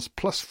meals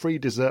plus free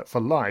dessert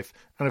for life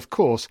and, of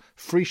course,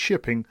 free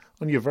shipping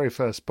on your very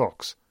first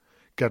box.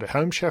 Go to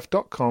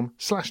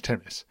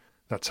homechef.com/tennis.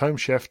 That's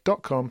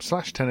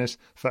homechef.com/tennis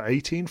for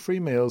 18 free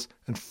meals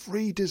and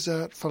free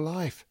dessert for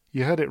life.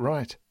 You heard it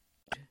right.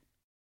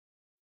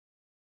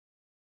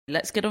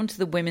 Let's get on to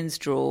the women's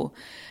draw,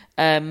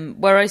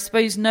 where I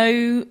suppose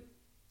no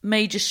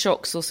major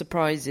shocks or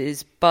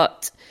surprises,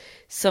 but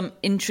some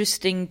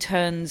interesting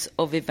turns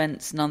of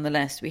events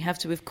nonetheless. We have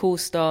to, of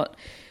course, start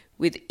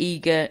with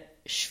Iga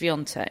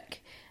Swiatek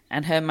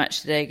and her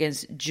match today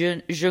against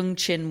Zheng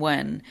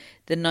Qinwen,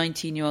 the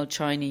 19-year-old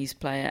Chinese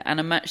player, and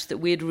a match that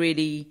we had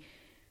really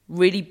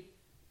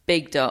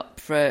bigged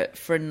up for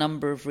a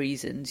number of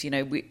reasons.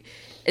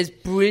 As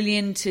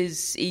brilliant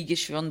as Iga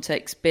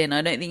Swiatek's been,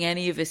 I don't think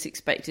any of us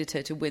expected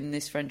her to win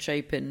this French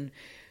Open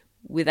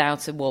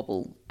without a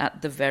wobble,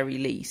 at the very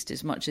least,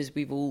 as much as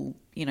we've all,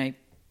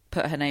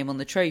 put her name on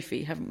the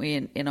trophy, haven't we,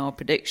 in our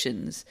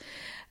predictions.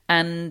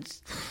 And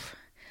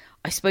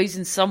I suppose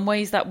in some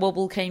ways that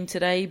wobble came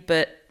today,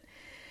 but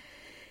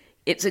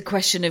it's a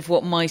question of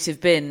what might have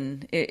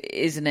been,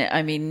 isn't it?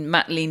 I mean,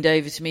 Matt leaned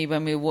over to me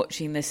when we were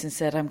watching this and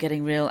said, I'm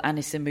getting real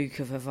Anissa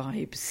Mukova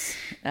vibes.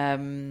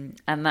 And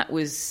that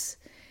was,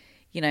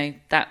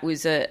 that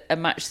was a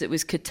match that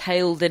was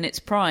curtailed in its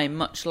prime,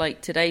 much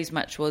like today's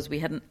match was. We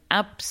had an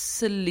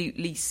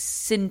absolutely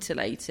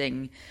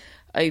scintillating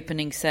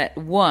opening set,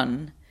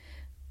 won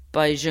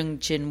by Zheng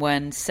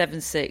Qinwen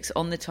 7-6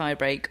 on the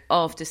tiebreak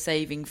after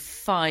saving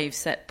 5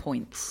 set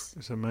points.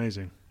 It's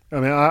amazing. I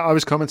mean, I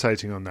was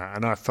commentating on that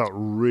and I felt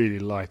really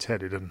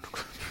lightheaded and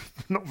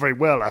not very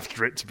well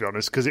after it, to be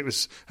honest, because it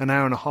was an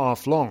hour and a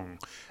half long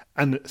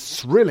and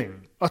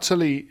thrilling,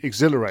 utterly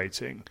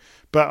exhilarating.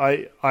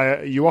 But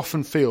you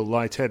often feel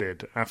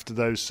lightheaded after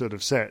those sort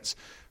of sets,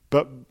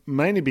 but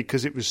mainly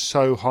because it was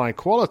so high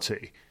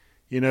quality.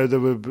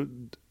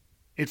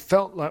 It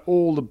felt like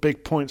all the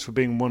big points were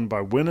being won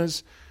by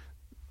winners.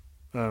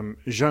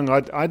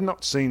 Zheng, I'd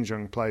not seen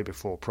Zheng play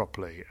before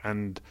properly,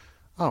 and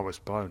I was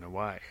blown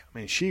away. I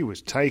mean, she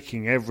was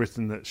taking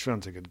everything that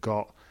Swiatek had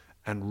got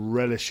and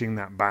relishing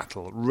that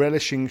battle,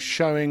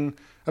 showing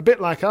a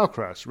bit like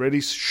Alcaraz, really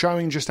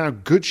showing just how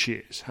good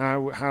she is,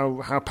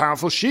 how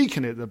powerful she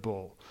can hit the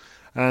ball.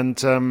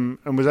 and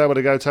was able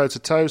to go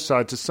toe-to-toe,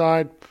 side to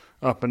side,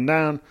 up and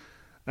down.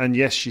 And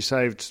yes, she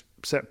saved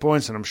set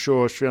points, and I'm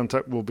sure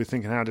Swiatek will be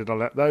thinking, how did I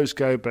let those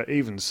go? But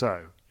even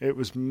so, it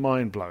was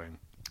mind-blowing.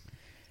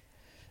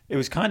 It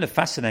was kind of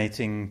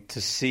fascinating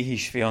to see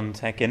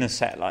Swiatek in a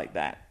set like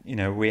that. You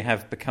know, we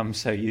have become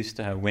so used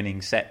to her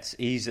winning sets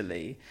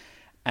easily.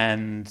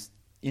 And,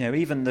 you know,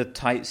 even the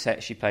tight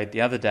set she played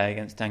the other day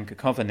against Danka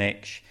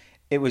Kovanic,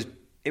 it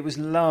was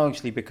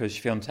largely because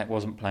Swiatek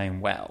wasn't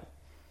playing well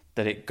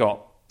that it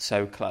got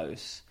so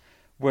close.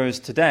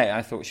 Whereas today,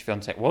 I thought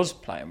Swiatek was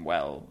playing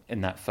well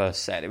in that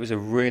first set. It was a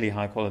really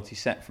high-quality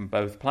set from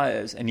both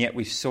players, and yet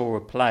we saw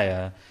a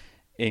player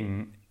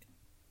in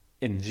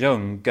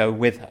Zheng go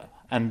with her.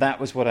 And that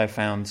was what I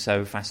found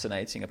so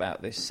fascinating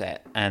about this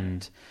set.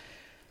 And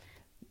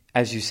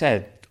as you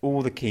said,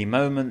 all the key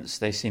moments,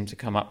 they seemed to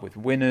come up with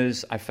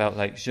winners. I felt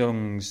like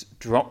Zheng's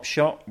drop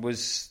shot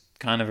was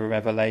kind of a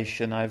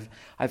revelation. I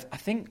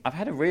think I've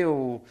had a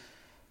real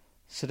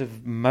sort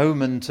of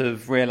moment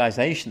of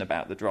realization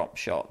about the drop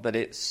shot, that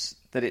it's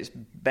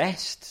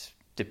best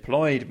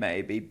deployed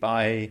maybe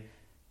by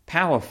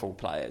powerful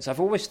players. I've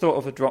always thought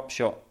of a drop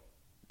shot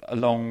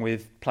along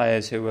with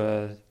players who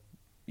are,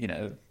 you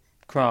know,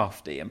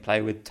 crafty and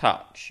play with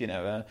touch, you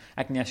know,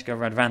 Agnieszka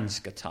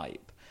Radwanska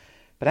type.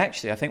 But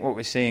actually, I think what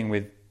we're seeing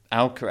with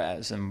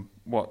Alcaraz and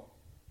what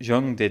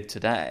Zheng did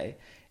today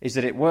is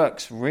that it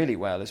works really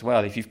well as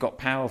well. If you've got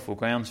powerful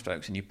ground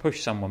strokes and you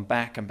push someone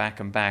back and back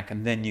and back,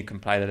 and then you can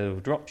play the little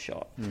drop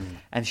shot.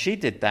 And she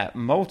did that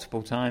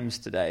multiple times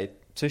today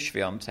to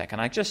Swiatek,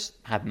 and I just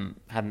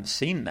hadn't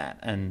seen that.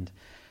 And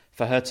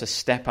for her to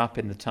step up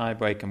in the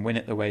tiebreak and win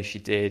it the way she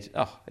did,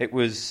 it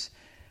was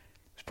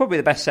probably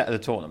the best set of the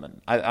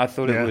tournament. I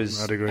thought it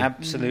was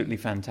absolutely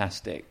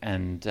fantastic,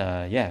 and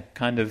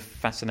kind of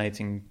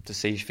fascinating to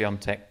see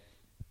Swiatek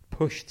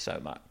pushed so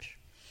much.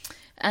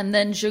 And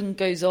then Zheng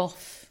goes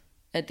off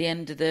at the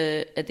end of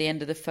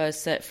the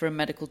first set for a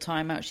medical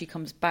timeout. She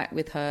comes back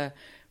with her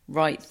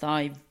right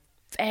thigh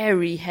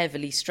very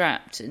heavily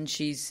strapped, and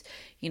she's,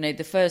 you know,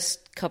 the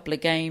first couple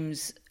of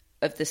games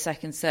of the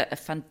second set are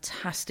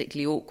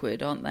fantastically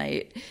awkward, aren't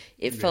they?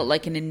 It felt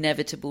like an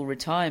inevitable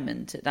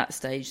retirement at that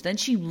stage. Then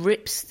she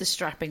rips the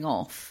strapping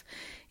off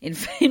in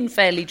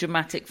fairly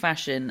dramatic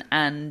fashion,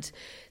 and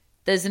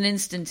there's an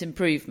instant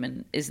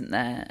improvement, isn't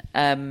there?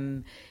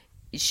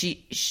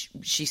 She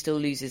still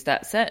loses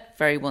that set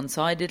very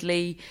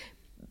one-sidedly,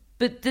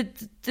 but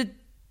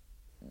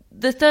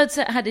the third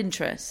set had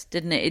interest,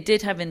 didn't it? It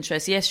did have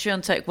interest. Yes,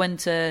 Swiatek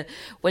went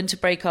to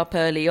break up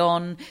early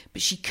on,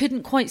 but she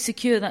couldn't quite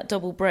secure that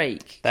double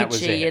break, could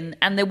she?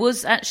 And there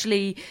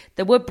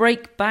were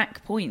break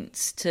back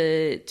points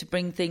to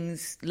bring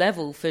things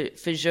level for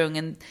Zheng,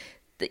 and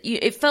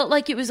it felt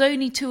like it was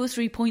only 2 or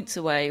 3 points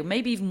away, or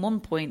maybe even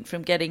 1 point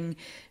from getting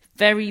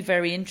very,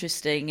 very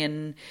interesting.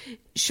 And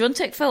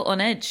Swiatek felt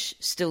on edge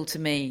still to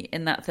me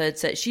in that third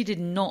set. She did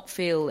not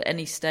feel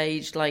any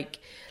stage like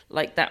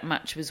that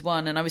match was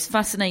won. And I was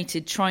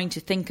fascinated trying to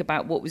think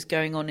about what was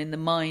going on in the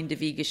mind of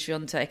Iga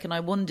Swiatek. And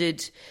I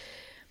wondered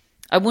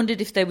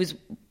if there was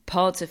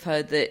parts of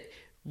her that,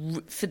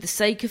 for the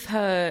sake of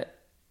her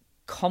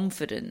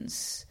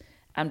confidence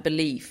and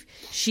belief,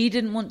 she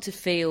didn't want to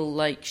feel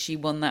like she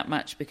won that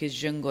match because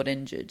Zheng got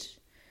injured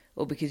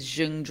or because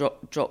Zheng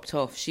dropped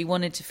off. She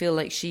wanted to feel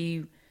like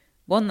she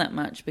won that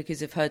match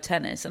because of her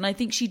tennis. And I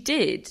think she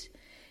did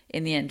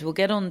in the end. We'll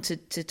get on to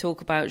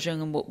talk about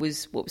Zheng and what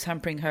was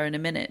hampering her in a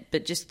minute.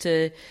 But just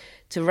to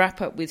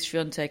wrap up with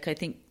Swiatek,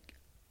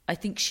 I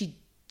think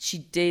she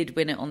did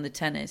win it on the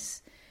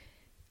tennis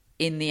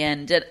in the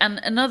end.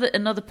 And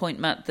another point,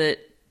 Matt, that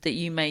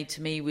you made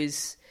to me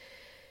was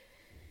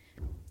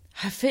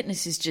her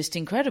fitness is just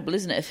incredible,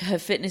 isn't it? Her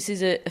fitness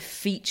is a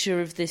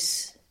feature of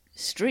this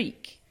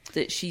streak,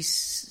 that she's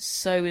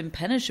so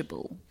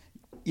impenetrable.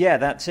 Yeah,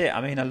 that's it.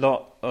 I mean, a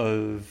lot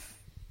of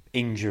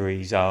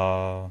injuries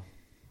are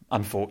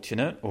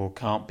unfortunate or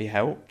can't be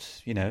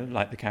helped, you know,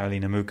 like the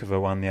Karolina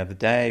Mukova one the other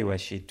day where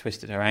she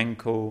twisted her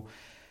ankle.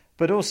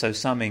 But also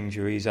some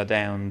injuries are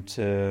down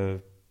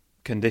to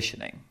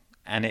conditioning.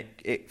 And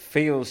it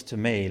feels to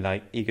me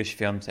like Iga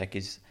Swiatek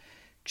is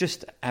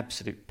just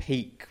absolute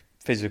peak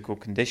physical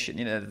condition.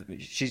 You know,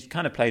 she's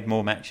kind of played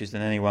more matches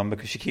than anyone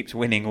because she keeps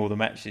winning all the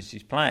matches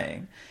she's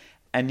playing.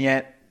 And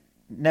yet,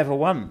 never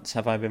once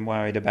have I been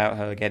worried about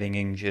her getting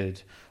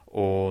injured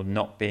or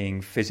not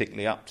being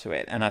physically up to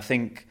it. And I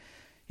think,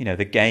 you know,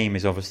 the game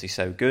is obviously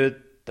so good,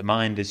 the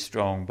mind is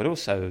strong, but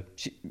also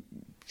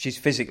she's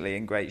physically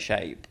in great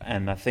shape.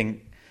 And I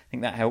think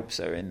that helps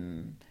her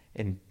in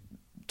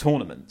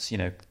tournaments, you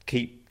know,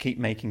 keep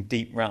making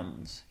deep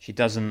runs. She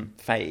doesn't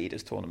fade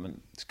as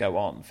tournaments go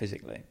on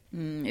physically.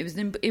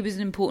 It was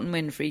an important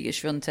win for Iga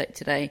Swiatek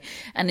today.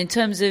 And in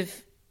terms of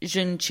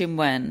Zheng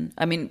Qinwen,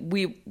 I mean,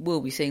 we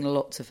will be seeing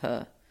lots of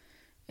her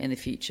in the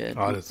future.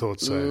 I'd have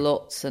thought so.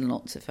 Lots and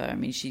lots of her. I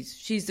mean,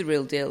 she's the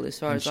real deal as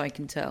far as I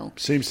can tell.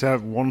 Seems to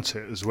want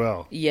it as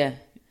well. Yeah.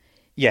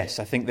 Yes,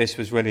 I think this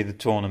was really the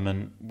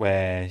tournament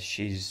where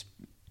she's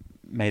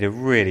made a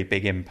really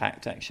big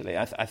impact, actually.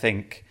 I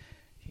think,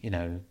 you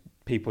know,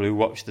 people who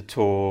watch the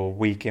tour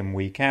week in,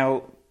 week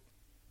out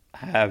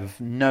have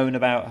known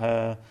about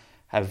her,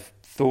 have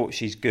thought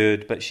she's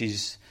good, but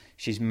she's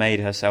made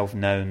herself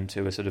known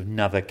to a sort of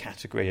another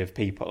category of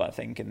people, I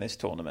think, in this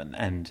tournament.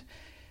 And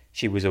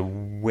she was a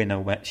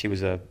winner. She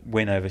was a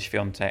win over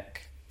Swiatek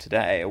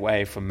today,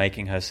 away from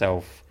making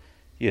herself,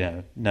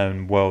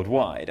 known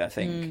worldwide, I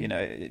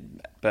think.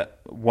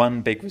 But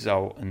one big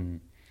result,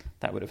 and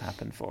that would have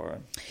happened for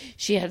her.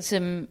 She had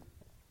some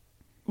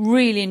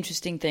really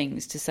interesting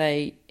things to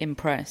say in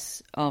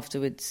press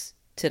afterwards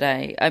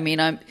today. I mean,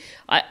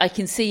 I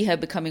can see her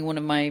becoming one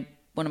of my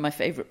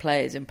favourite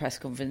players in press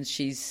conference.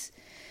 She's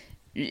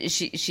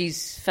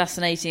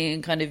fascinating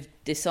and kind of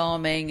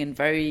disarming and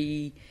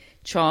very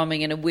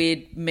charming, and a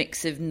weird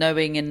mix of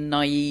knowing and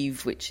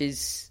naive, which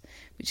is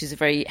a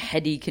very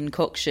heady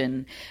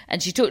concoction.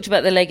 And she talked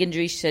about the leg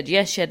injury. She said,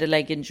 yes, she had a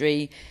leg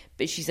injury,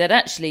 but she said,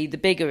 actually, the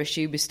bigger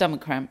issue was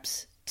stomach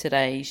cramps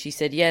today. She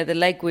said, yeah, the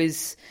leg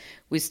was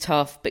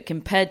tough, but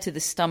compared to the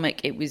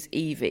stomach, it was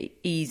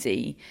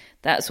easy.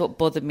 That's what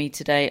bothered me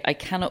today. I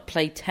cannot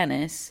play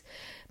tennis.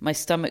 My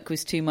stomach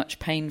was too much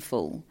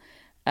painful.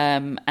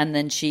 And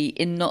then she,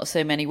 in not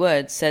so many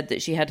words, said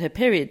that she had her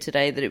period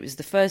today, that it was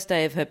the first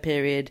day of her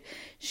period.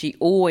 She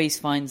always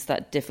finds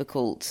that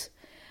difficult.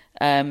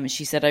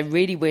 She said, I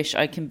really wish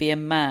I can be a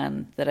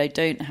man, that I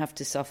don't have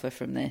to suffer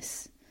from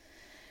this.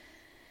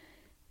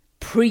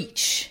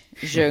 Preach,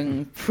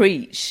 Zheng,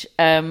 preach.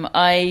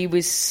 I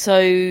was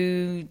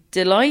so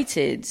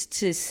delighted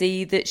to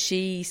see that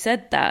she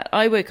said that.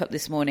 I woke up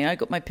this morning, I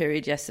got my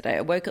period yesterday.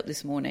 I woke up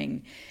this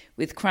morning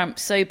with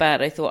cramps so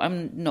bad, I thought,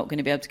 I'm not going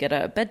to be able to get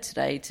out of bed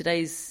today.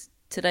 Today's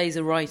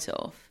a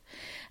write-off.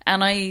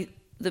 And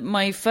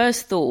my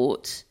first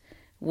thought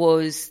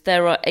was,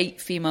 there are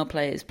 8 female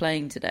players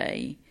playing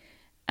today,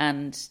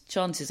 and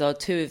chances are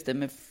 2 of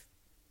them have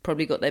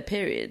probably got their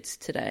periods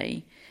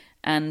today,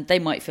 and they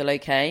might feel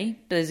okay,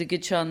 but there's a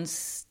good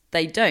chance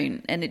they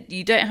don't. And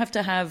you don't have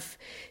to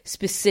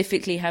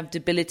specifically have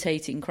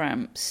debilitating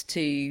cramps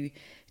to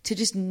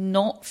just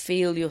not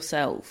feel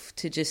yourself,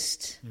 to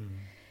just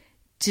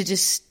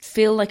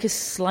feel like a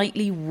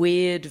slightly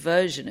weird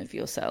version of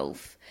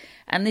yourself.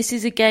 And this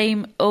is a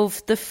game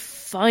of the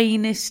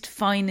finest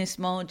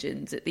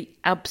margins at the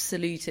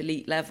absolute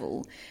elite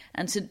level.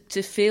 And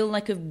to feel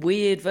like a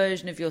weird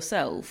version of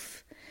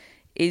yourself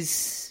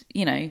is,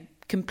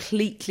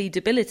 completely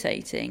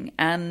debilitating.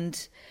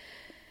 And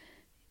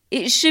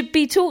it should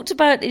be talked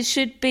about. It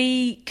should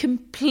be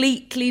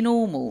completely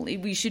normal.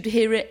 We should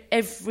hear it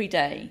every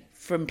day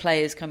from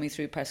players coming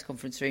through press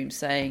conference rooms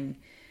saying,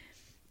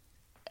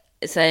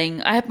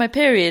 I had my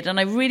period and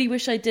I really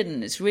wish I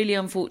didn't. It's really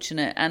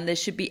unfortunate. And there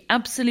should be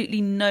absolutely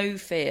no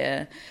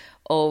fear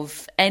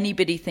of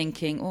anybody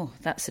thinking, oh,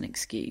 that's an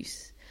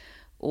excuse.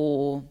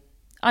 Or,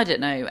 I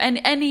don't know,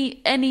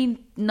 any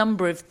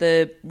number of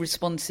the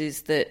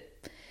responses that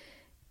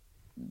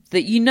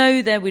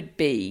there would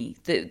be,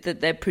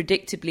 that there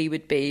predictably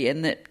would be,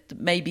 and that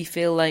maybe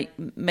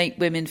make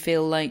women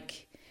feel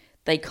like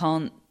they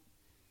can't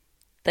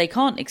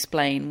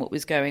explain what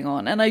was going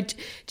on. And I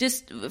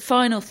just,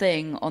 final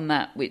thing on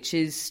that, which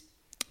is,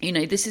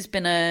 this has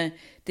been a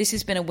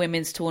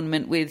women's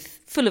tournament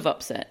full of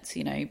upsets.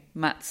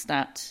 Matt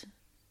Stat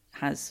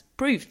has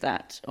proved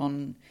that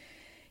on,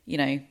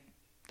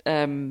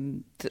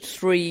 that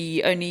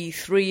only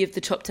 3 of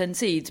the top 10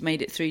 seeds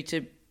made it through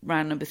to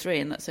round number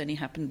 3, and that's only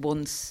happened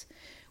once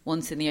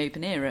in the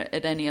Open era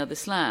at any other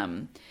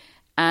slam.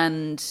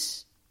 And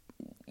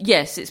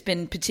yes, it's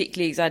been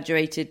particularly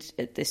exaggerated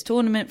at this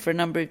tournament for a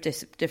number of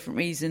different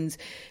reasons.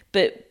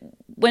 But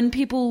when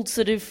people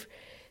sort of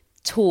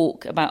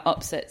talk about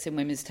upsets in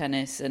women's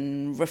tennis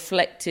and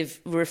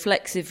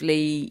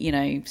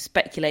reflexively,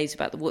 speculate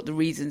about what the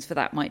reasons for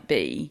that might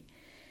be,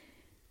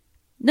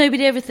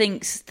 nobody ever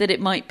thinks that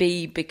it might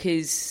be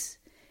because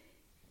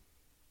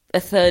a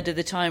third of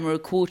the time or a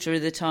quarter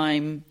of the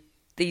time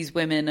these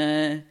women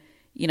are,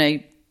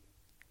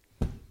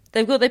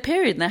 they've got their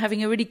period and they're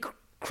having a really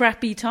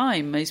crappy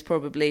time, most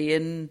probably.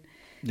 And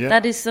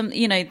that is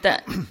something,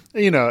 that...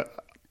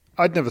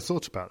 I'd never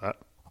thought about that.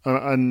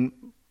 I'm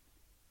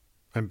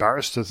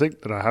embarrassed to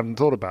think that I haven't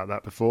thought about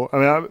that before.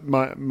 I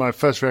mean, my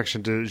first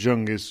reaction to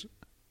Zheng is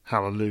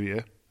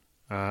hallelujah.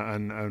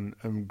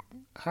 And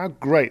how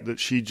great that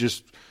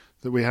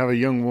that we have a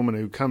young woman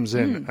who comes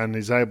in and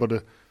is able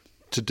to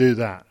do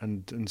that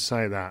and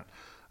say that.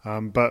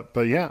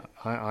 But yeah,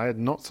 I had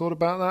not thought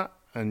about that,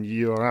 and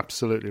you are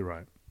absolutely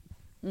right.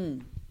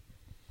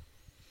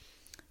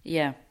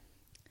 Yeah.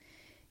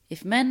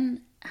 If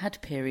men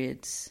had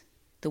periods,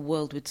 the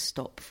world would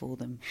stop for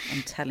them,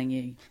 I'm telling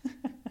you.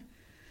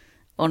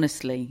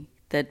 Honestly,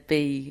 there'd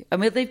be... I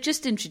mean, they've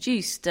just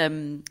introduced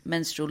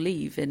menstrual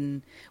leave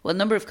in... Well, a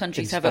number of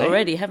countries have it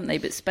already, haven't they?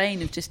 But Spain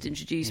have just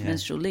introduced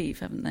menstrual leave,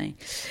 haven't they?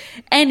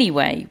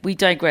 Anyway, we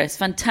digress.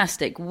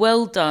 Fantastic.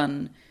 Well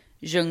done,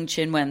 Zheng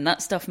Qinwen.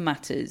 That stuff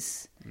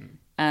matters.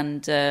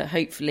 And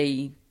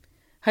hopefully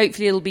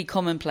it'll be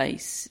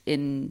commonplace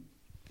in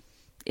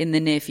the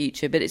near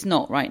future. But it's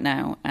not right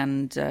now,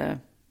 and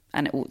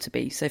it ought to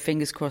be. So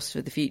fingers crossed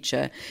for the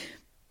future.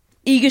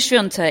 Iga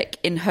Swiatek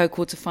in her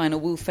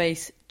quarterfinal will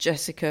face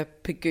Jessica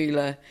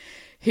Pegula,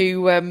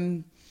 who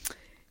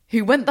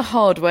went the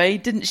hard way,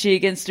 didn't she,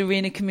 against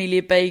Irina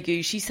Camelia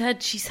Begu? She's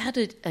had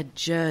a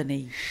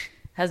journey,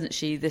 hasn't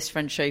she? This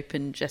French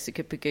Open,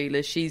 Jessica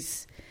Pegula.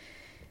 She's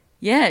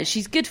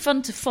good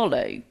fun to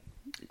follow.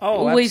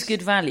 Oh, always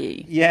good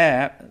value.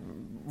 Yeah,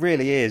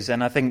 really is.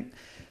 And I think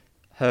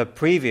her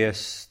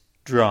previous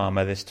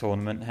drama this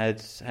tournament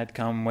had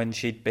come when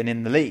she'd been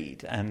in the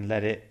lead and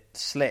let it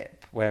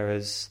slip,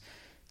 whereas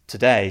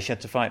today she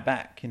had to fight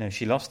back.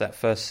 She lost that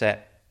first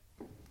set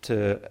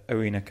to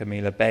Irina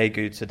Camelia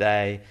Begu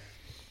today,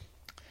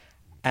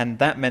 and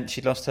that meant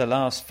she'd lost her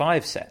last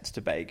 5 sets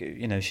to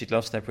Begu. She'd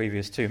lost her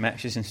previous 2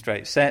 matches in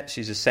straight sets.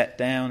 She's a set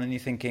down, and you're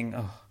thinking,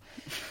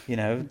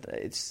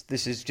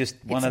 this is just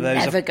one of those.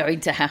 It's never going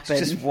to happen.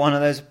 It's just one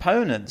of those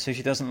opponents who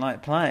she doesn't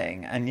like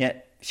playing, and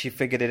yet she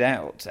figured it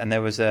out. And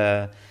there was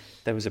a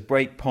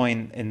break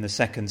point in the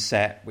second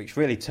set which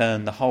really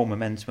turned the whole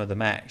momentum of the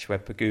match, where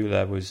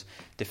Pegula was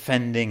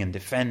defending, and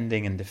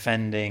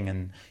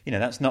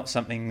that's not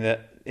something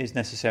that is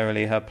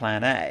necessarily her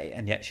plan A,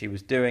 and yet she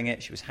was doing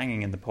it. She was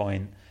hanging in the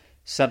point.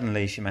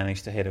 Suddenly she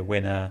managed to hit a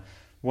winner,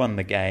 won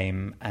the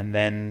game, and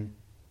then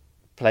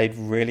played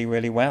really,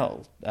 really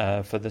well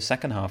for the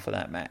second half of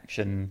that match.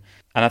 And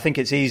I think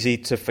it's easy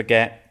to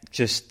forget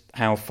just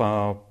how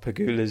far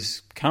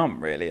Pegula's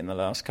come, really, in the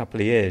last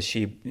couple of years.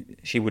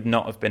 She would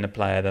not have been a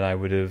player that I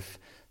would have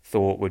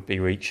thought would be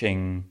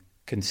reaching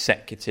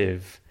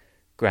consecutive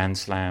Grand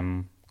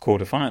Slam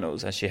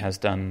quarterfinals, as she has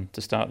done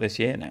to start this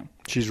year now.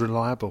 She's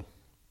reliable.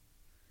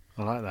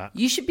 I like that.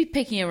 You should be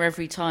picking her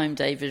every time,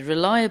 David.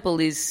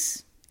 Reliable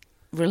is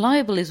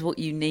what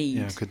you need.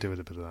 Yeah, I could do with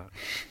a bit of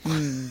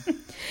that.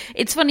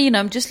 It's funny,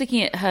 I'm just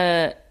looking at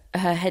her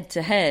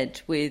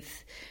head-to-head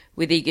with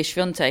Iga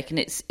Swiatek, and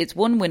it's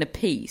 1 win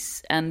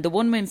apiece. And the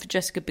 1 win for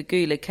Jessica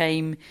Pegula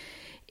came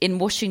in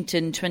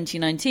Washington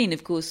 2019,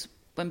 of course,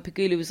 when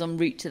Pegula was en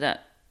route to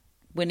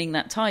winning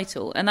that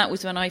title. And that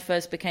was when I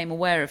first became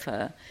aware of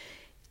her.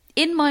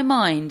 In my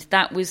mind,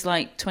 that was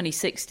like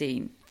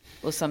 2016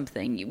 or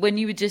something. When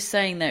you were just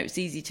saying that, it's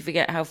easy to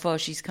forget how far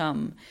she's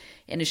come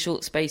in a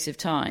short space of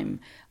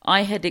time.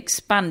 I had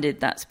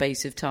expanded that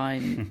space of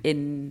time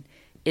in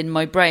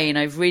my brain.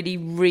 I've really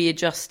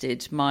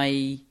readjusted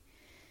my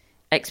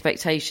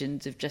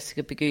expectations of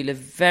Jessica Pegula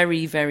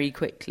very, very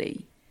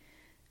quickly.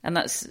 And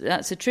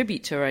that's a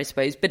tribute to her, I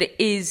suppose. But it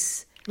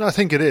is... No, I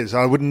think it is.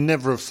 I would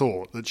never have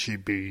thought that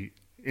she'd be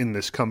in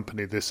this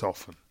company this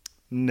often.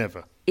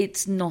 Never.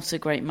 It's not a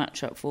great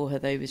matchup for her,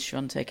 though, with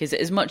Swiatek.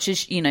 As much as,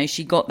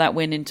 she got that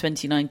win in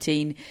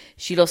 2019,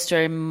 she lost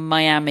her in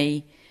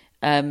Miami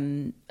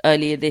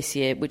earlier this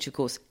year, which, of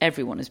course,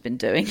 everyone has been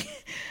doing.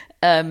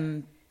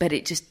 But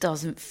it just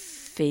doesn't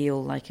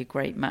feel like a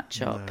great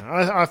matchup.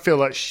 No, I feel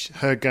like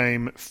her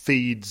game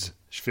feeds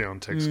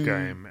Swiatek's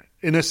game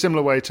in a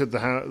similar way to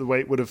the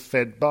way it would have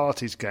fed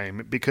Barty's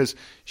game, because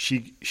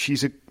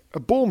she's a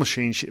ball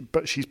machine,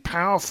 but she's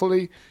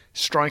powerfully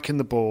striking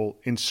the ball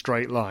in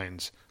straight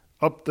lines.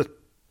 Up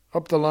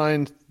the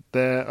line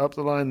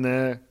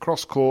there,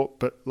 cross court,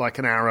 but like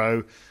an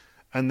arrow,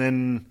 and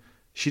then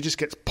she just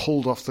gets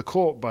pulled off the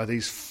court by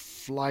these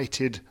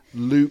flighted,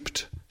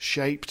 looped,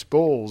 shaped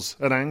balls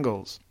at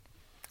angles.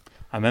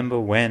 I remember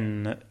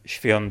when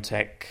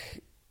Swiatek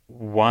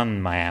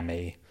won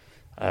Miami,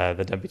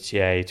 the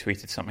WTA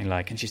tweeted something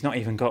like, and she's not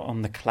even got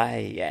on the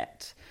clay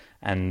yet.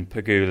 And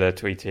Pegula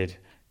tweeted,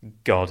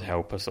 God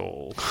help us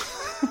all.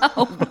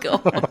 Oh,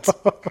 God.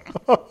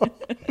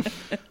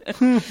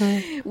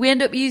 We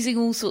end up using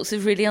all sorts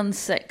of really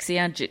unsexy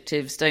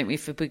adjectives, don't we,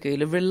 for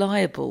Pegula?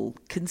 Reliable,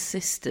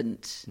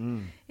 consistent.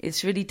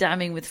 It's really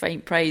damning with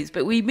faint praise,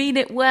 but we mean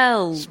it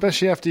well.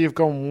 Especially after you've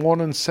gone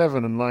 1-7,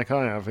 and like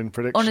I have in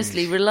predictions.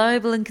 Honestly,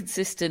 reliable and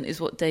consistent is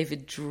what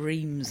David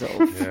dreams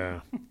of.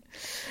 Yeah.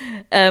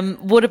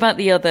 What about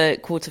the other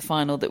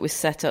quarterfinal that was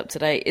set up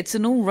today? It's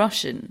an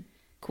all-Russian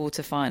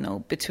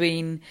quarterfinal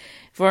between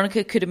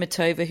Veronika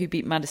Kudermetova, who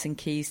beat Madison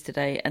Keys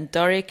today, and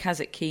Daria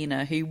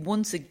Kasatkina, who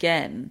once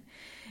again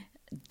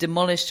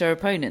demolished her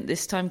opponent,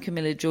 this time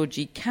Camila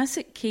Giorgi.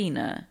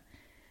 Kasatkina,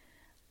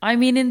 I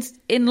mean,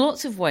 in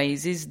lots of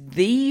ways, is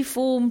the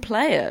form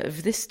player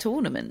of this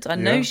tournament. I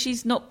know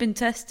she's not been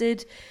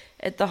tested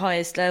at the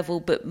highest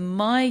level, but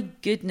my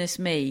goodness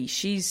me,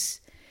 she's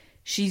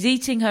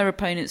eating her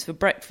opponents for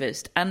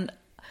breakfast. And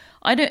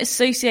I don't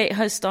associate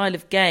her style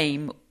of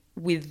game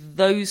with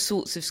those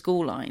sorts of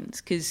scorelines,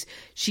 because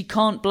she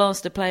can't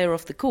blast a player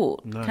off the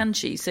court, can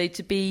she? So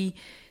to be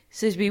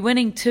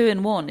winning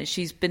 2-1, as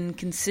she's been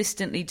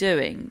consistently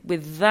doing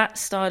with that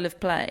style of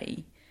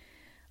play,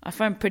 I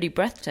find pretty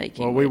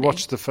breathtaking. Well, we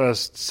watched the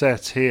first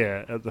set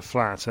here at the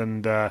flat,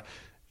 and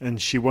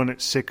she won it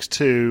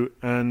 6-2,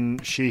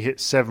 and she hit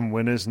 7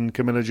 winners, and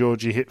Camila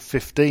Giorgi hit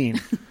 15.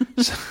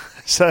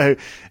 So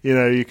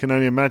you can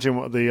only imagine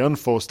what the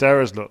unforced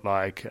errors look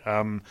like.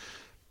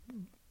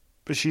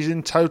 But she's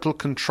in total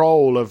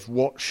control of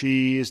what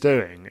she is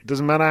doing. It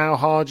doesn't matter how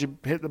hard you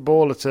hit the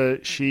ball at her,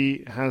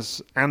 she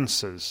has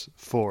answers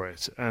for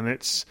it. And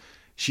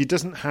she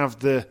doesn't have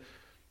the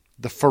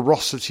the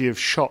ferocity of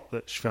shot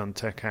that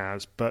Swiatek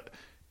has, but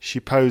she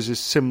poses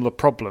similar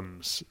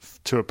problems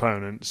to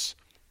opponents,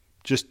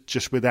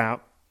 just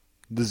without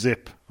the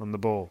zip on the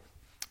ball.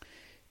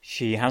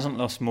 She hasn't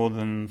lost more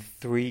than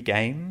 3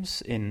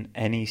 games in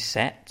any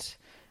set,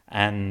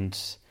 and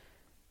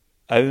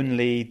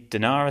only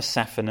Dinara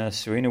Safina,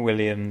 Serena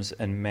Williams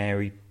and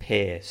Mary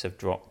Pierce have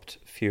dropped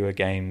fewer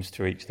games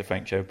to reach the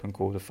French Open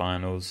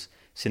quarterfinals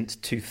since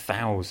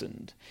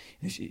 2000.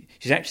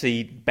 She's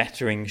actually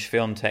bettering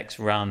Swiatek's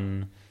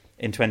run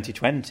in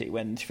 2020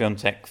 when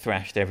Swiatek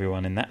thrashed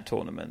everyone in that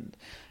tournament.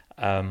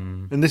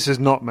 And this is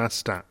not Matt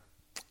Stat.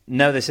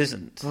 No, this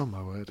isn't. Oh,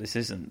 my word. This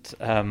isn't.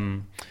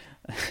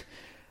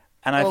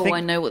 And I think I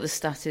know what the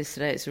stat is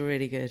today. It's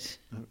really good.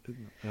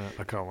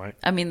 I can't wait.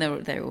 I mean,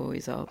 they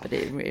always are, but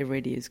it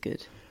really is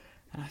good.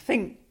 I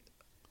think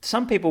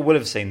some people will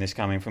have seen this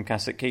coming from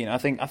Kasatkina.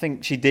 I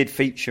think she did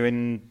feature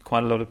in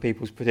quite a lot of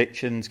people's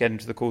predictions, getting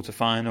to the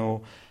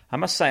quarterfinal. I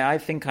must say, I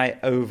think I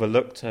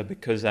overlooked her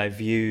because I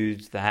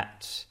viewed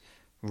that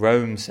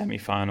Rome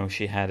semi-final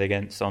she had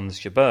against Ons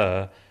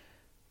Jabeur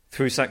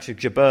through such a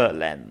Jabeur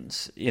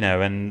lens,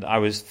 and I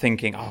was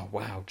thinking, oh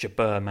wow,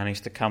 Jabeur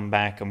managed to come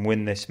back and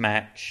win this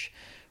match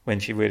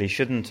when she really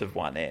shouldn't have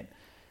won it.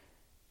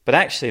 But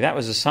actually, that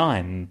was a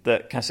sign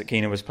that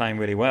Kasatkina was playing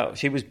really well.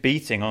 She was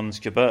beating Ons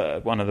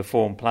Jabeur, one of the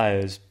form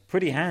players,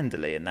 pretty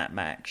handily in that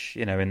match,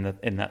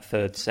 in that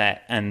third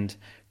set, and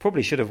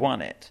probably should have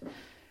won it.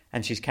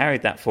 And she's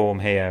carried that form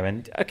here.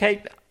 And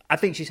okay, I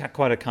think she's had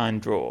quite a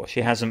kind draw.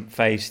 She hasn't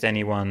faced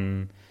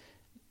anyone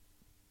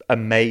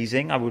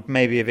amazing. I would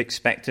maybe have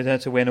expected her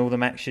to win all the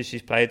matches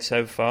she's played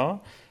so far,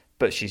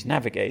 but she's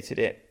navigated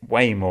it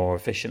way more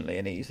efficiently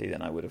and easily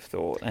than I would have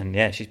thought. And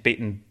yeah, she's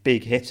beaten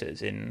big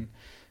hitters in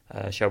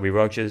Shelby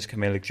Rogers,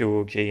 Camila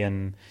Giorgi,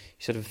 and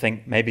you sort of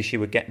think maybe she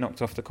would get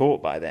knocked off the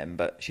court by them,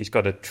 but she's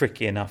got a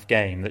tricky enough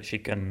game that she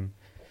can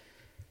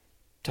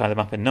tie them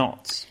up in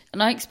knots.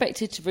 And I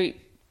expected to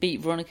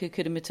beat Veronika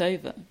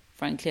Kudermetova,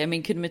 frankly. I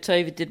mean,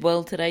 Kudermetova did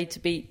well today to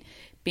beat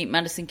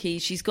Madison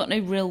Keys. She's got no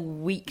real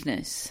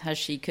weakness, has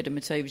she,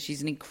 Kudermetova?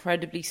 She's an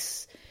incredibly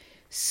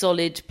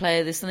solid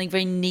player. There's something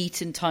very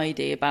neat and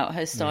tidy about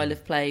her style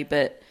of play.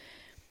 But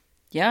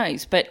yeah, I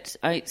expect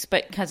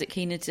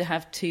Kasatkina to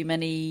have too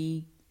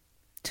many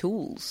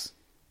tools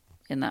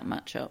in that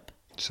matchup.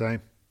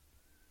 Same.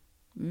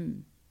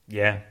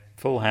 Yeah,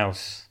 full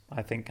house,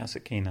 I think,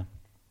 Kasatkina.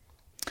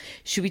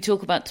 Should we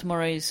talk about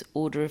tomorrow's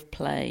order of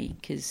play?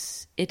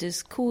 Because it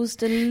has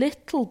caused a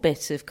little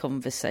bit of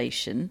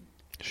conversation.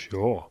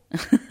 Sure.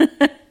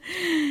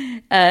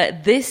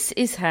 This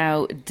is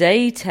how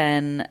day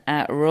 10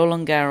 at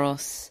Roland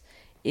Garros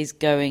is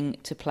going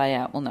to play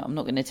out. Well, no, I'm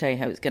not going to tell you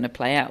how it's going to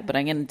play out, but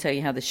I'm going to tell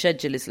you how the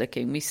schedule is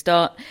looking. We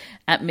start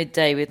at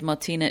midday with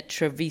Martina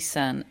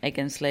Trevisan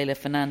against Leylah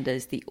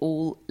Fernandez, the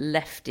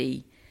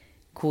all-lefty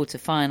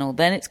quarterfinal.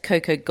 Then it's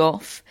Coco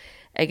Gauff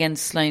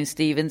against Sloane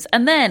Stephens.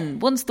 And then,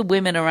 once the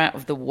women are out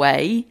of the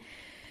way,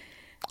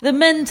 the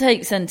men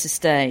take centre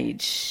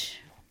stage.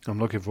 I'm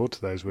looking forward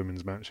to those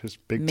women's matches.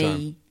 Big time.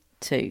 Me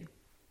too.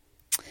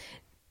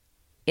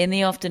 In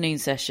the afternoon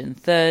session,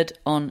 third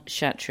on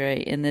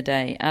Chatrier in the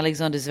day,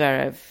 Alexander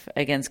Zverev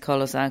against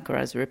Carlos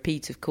Alcaraz, a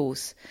repeat, of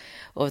course,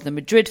 of the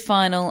Madrid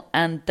final.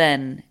 And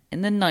then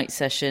in the night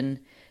session,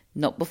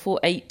 not before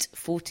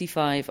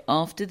 8:45,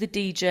 after the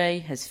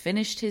DJ has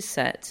finished his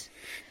set,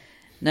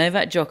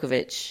 Novak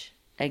Djokovic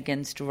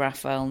against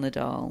Rafael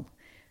Nadal.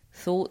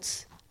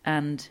 Thoughts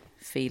and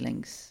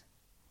feelings?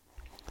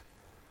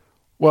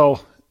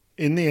 Well,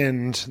 in the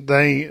end,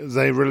 they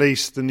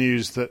released the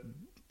news that,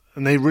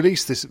 and they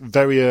released this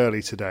very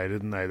early today,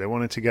 didn't they? They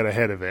wanted to get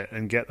ahead of it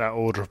and get that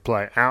order of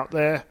play out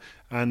there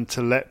and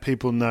to let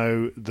people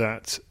know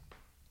that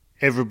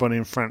everybody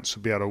in France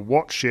would be able to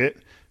watch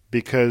it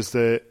because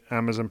the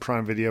Amazon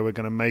Prime Video were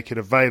going to make it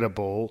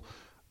available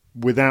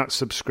without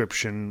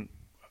subscription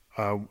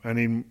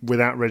and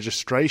without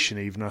registration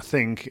even, I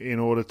think, in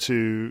order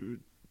to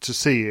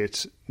see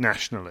it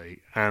nationally.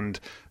 And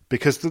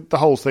because the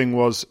whole thing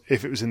was,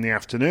 if it was in the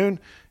afternoon,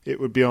 it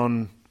would be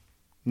on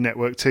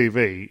network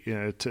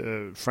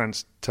TV,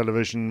 France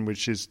Television,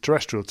 which is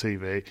terrestrial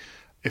TV.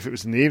 If it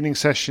was in the evening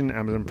session,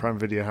 Amazon Prime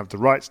Video have the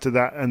rights to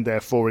that, and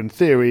therefore, in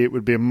theory, it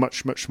would be a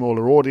much, much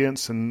smaller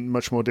audience and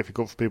much more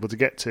difficult for people to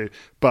get to.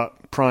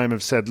 But Prime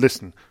have said,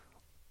 listen,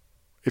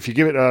 if you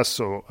give it to us,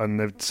 and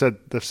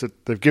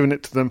they've given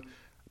it to them,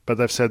 but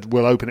they've said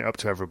we'll open it up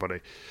to everybody.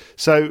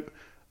 So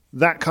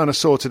that kind of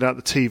sorted out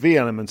the TV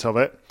element of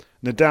it.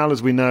 Nadal,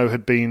 as we know,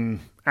 had been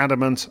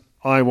adamant,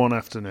 I want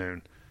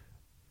afternoon.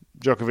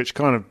 Djokovic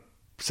kind of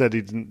said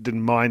he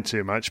didn't mind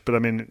too much, but I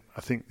mean,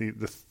 I think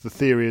the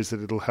theory is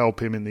that it'll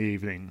help him in the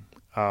evening.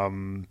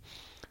 And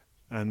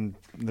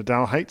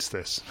Nadal hates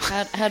this.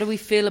 How do we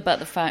feel about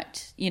the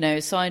fact,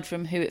 aside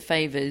from who it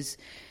favours,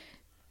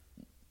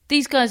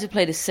 these guys have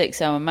played a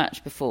 6-hour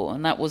match before,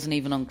 and that wasn't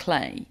even on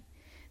clay.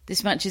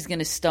 This match is going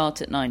to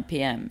start at 9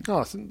 p.m.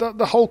 Oh,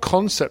 the whole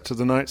concept of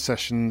the night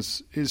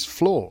sessions is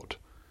flawed.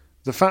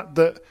 The fact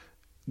that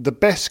the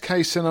best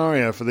case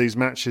scenario for these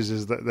matches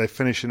is that they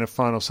finish in a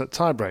final set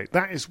tiebreak.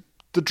 That is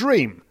the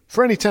dream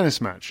for any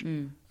tennis match.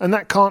 And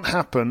that can't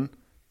happen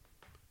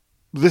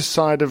this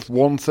side of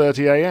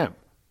 1:30 a.m.,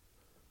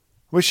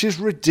 which is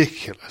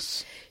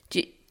ridiculous.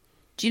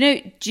 Do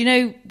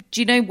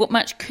you know what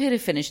match could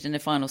have finished in a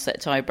final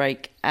set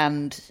tiebreak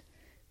and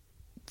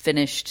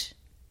finished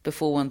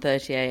before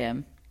 1:30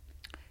 a.m.?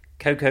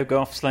 Coco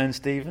Gauff, Sloane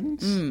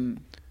Stephens.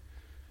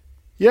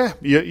 Yeah,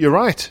 you're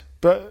right,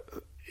 but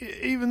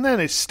even then,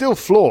 it's still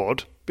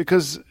flawed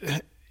because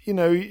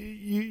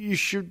you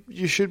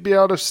should be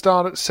able to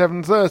start at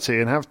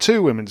 7:30 and have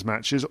 2 women's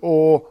matches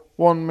or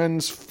 1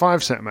 men's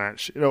 5-set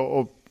match.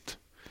 Or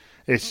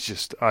it's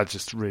just I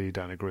just really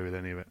don't agree with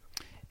any of it.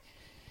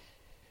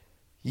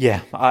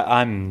 Yeah,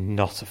 I'm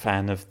not a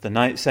fan of the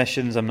night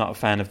sessions. I'm not a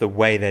fan of the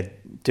way they're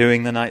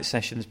doing the night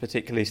sessions,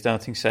 particularly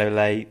starting so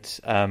late.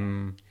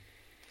 In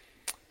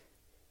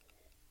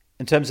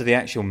terms of the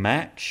actual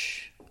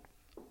match,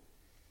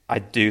 I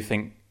do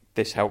think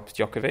this helps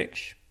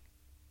Djokovic.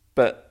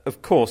 But,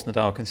 of course,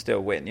 Nadal can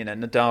still win.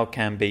 Nadal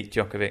can beat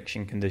Djokovic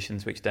in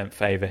conditions which don't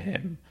favour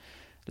him.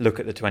 Look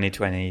at the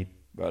 2020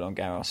 Roland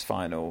Garros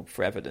final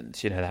for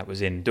evidence. That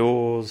was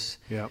indoors.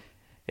 Yeah.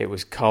 It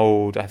was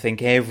cold. I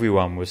think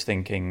everyone was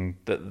thinking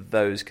that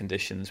those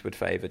conditions would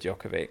favour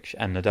Djokovic,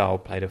 and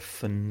Nadal played a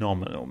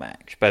phenomenal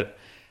match. But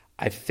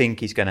I think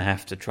he's going to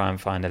have to try and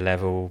find a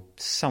level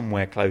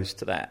somewhere close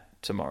to that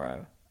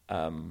tomorrow.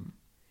 I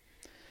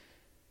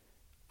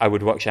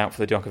would watch out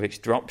for the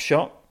Djokovic drop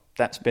shot.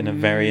 That's been a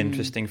very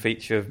interesting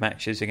feature of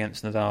matches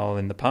against Nadal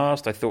in the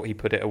past. I thought he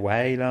put it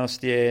away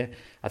last year.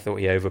 I thought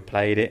he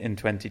overplayed it in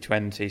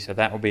 2020, so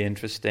that will be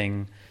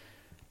interesting.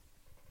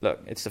 Look,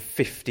 it's the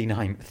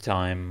 59th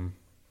time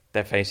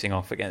they're facing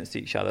off against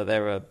each other.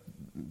 There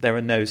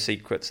are no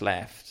secrets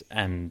left,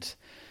 and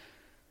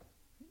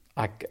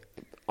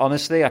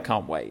honestly, I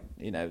can't wait.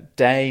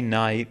 Day,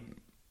 night,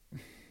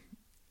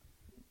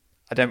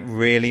 I don't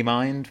really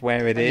mind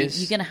where it is.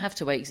 You're going to have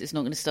to wait because it's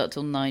not going to start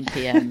till 9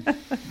 p.m.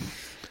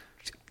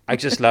 I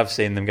just love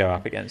seeing them go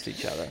up against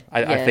each other.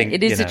 I think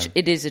it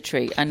is a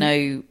treat. I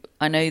know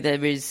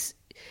there is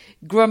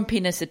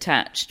grumpiness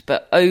attached,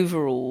 but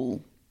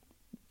overall,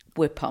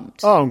 we're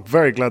pumped. Oh, I'm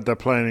very glad they're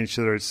playing each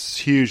other. It's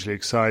hugely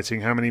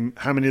exciting. How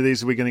many of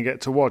these are we going to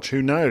get to watch?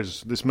 Who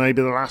knows? This may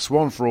be the last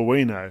one for all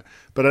we know.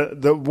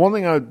 But the one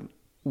thing I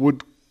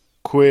would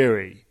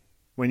query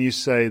when you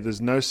say there's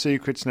no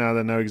secrets now,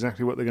 they know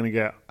exactly what they're going to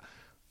get.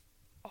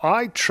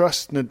 I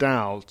trust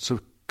Nadal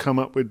to come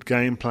up with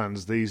game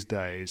plans these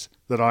days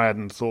that I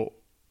hadn't thought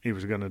he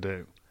was going to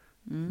do.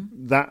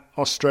 That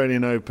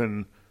Australian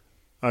Open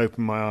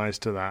opened my eyes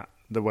to that,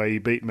 the way he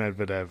beat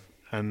Medvedev,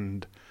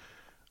 and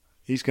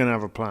he's going to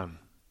have a plan.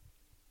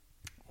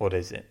 What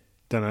is it?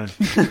 Don't know.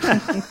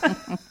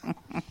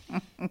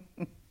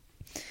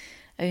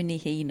 Only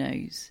he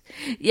knows.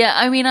 Yeah,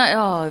 I mean,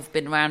 I've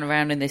been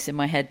around in this in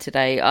my head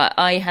today.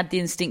 I had the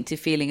instinctive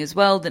feeling as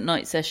well that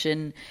night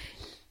session,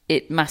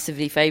 it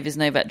massively favours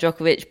Novak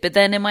Djokovic. But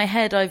then in my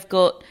head, I've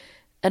got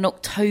an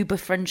October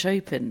French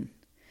Open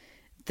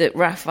that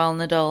Rafael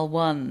Nadal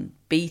won,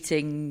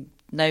 beating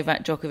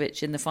Novak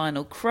Djokovic in the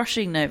final,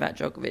 crushing Novak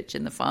Djokovic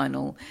in the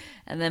final.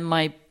 And then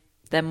my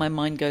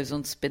mind goes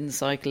on spin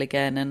cycle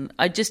again. And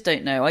I just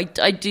don't know.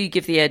 I do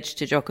give the edge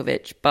to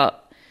Djokovic,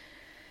 but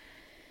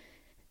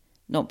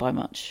not by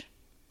much.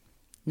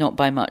 Not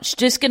by much.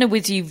 Just going to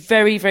whiz you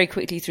very, very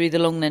quickly through the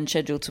Longland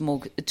schedule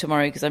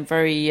tomorrow because I'm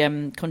very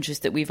conscious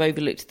that we've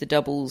overlooked the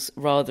doubles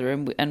rather,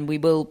 and we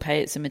will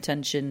pay it some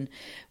attention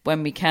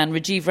when we can.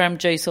 Rajiv Ram,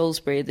 Joe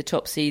Salisbury are the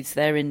top seeds.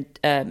 They're in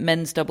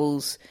men's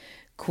doubles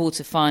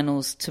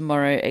quarterfinals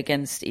tomorrow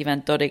against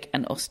Ivan Dodig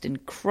and Austin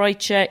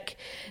Krajicek.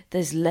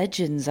 There's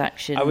legends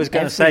action. I was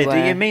going to say,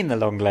 do you mean the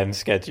Longland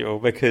schedule?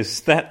 Because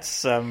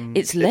that's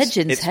it's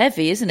legends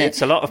heavy, isn't it?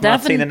 It's a lot of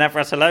Martina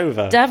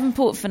Navratilova,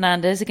 Davenport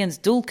Fernandez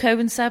against Dulko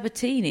and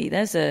Sabatini.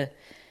 There's a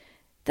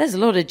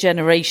lot of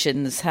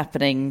generations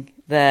happening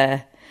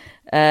there.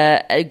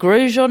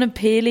 Grosjean and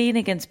Pierlin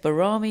against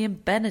Barami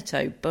and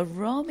Beneteau.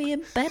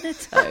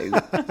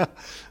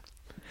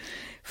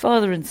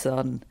 Father and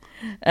son.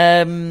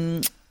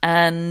 And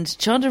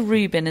Chandra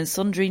Rubin and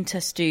Sandrine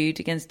Testude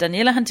against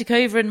Daniela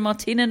Hantuchova and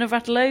Martina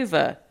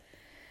Navratilova.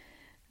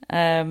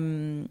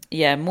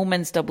 More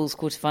men's doubles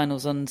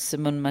quarterfinals on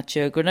Simon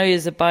Mathieu.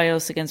 Granollers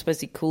Zeballos against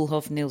Wesley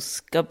Koolhof, Neil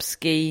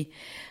Skubsky.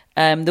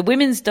 The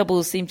women's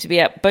doubles seem to be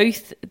at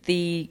both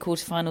the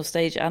quarterfinal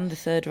stage and the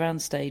third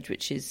round stage,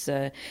 which is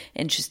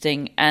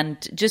interesting. And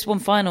just one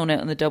final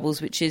note on the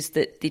doubles, which is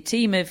that the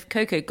team of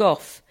Coco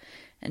Gauff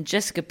and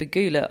Jessica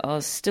Pegula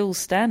are still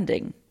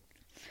standing.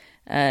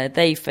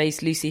 They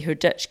face Lucy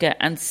Hrdlicka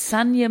and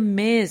Sanya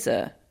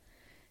Mirza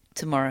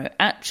tomorrow.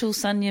 Actual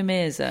Sanya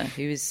Mirza,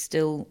 who is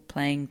still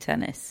playing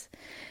tennis.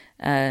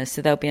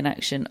 So there'll be an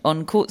action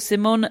on court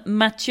Simon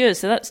Mathieu.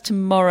 So that's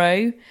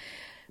tomorrow.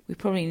 We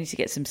probably need to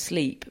get some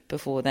sleep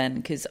before then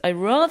because I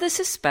rather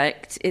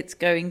suspect it's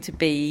going to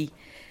be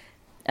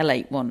a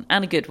late one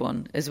and a good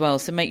one as well.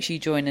 So make sure you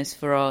join us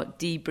for our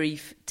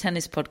debrief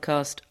tennis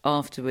podcast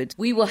afterwards.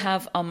 We will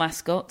have our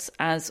mascots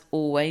as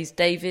always.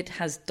 David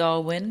has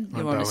Darwin.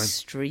 You're on a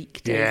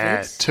streak, David.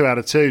 Yeah, 2 out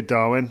of 2,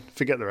 Darwin.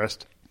 Forget the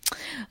rest.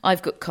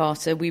 I've got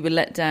Carter. We were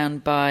let down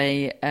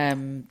by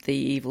the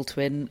evil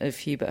twin of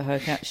Hubert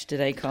Hurkacz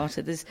today,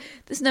 Carter. There's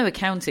no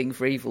accounting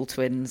for evil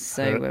twins,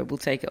 so we'll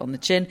take it on the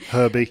chin.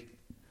 Herbie.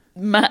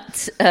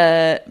 Matt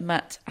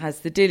has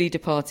the dearly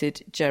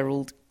departed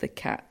Gerald the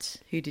cat.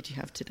 Who did you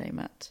have today,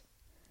 Matt?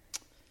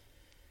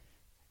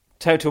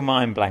 Total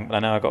mind blank, but I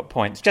know I got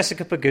points.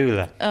 Jessica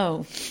Pegula.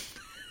 Oh.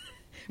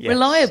 Yes.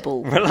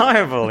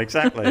 Reliable,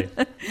 exactly.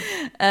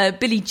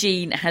 Billie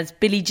Jean has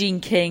Billie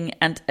Jean King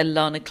and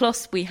Ilana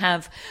Kloss. We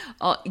have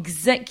our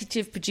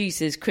executive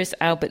producers, Chris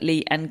Albert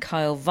Lee and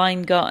Kyle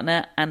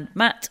Weingartner. And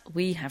Matt,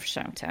 we have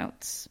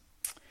shout-outs.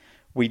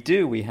 We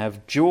do. We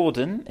have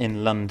Jordan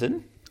in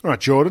London. All right,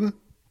 Jordan.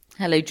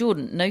 Hello,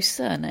 Jordan. No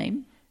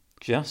surname.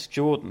 Just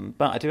Jordan.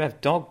 But I do have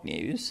dog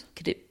news.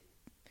 Could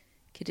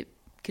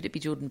it be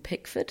Jordan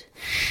Pickford?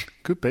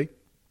 Could be.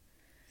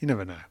 You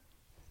never know.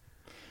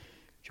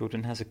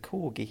 Jordan has a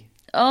corgi.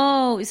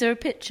 Oh, is there a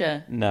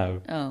picture?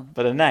 No. Oh.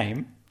 But a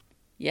name?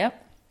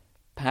 Yep.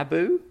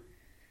 Pabu?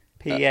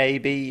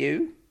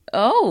 P-A-B-U?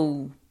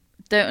 Oh,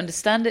 don't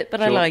understand it,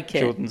 but I like it.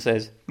 Jordan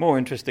says, more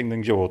interesting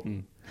than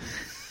Jordan.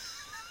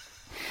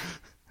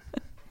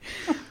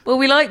 Well,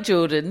 we like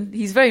Jordan.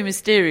 He's very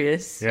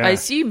mysterious. Yeah. I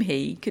assume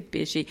he could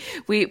be a she.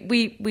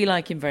 We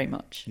like him very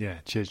much. Yeah,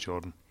 cheers,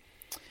 Jordan.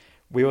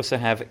 We also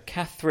have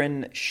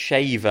Catherine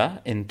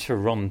Shaver in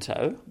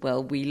Toronto.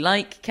 Well, we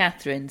like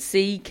Catherine.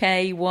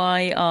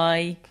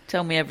 C-K-Y-I.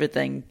 Tell me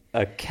everything.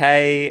 A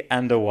K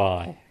and a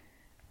Y.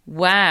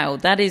 Wow,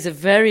 that is a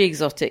very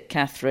exotic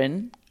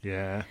Catherine.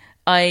 Yeah.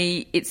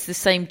 It's the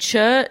same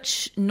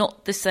church,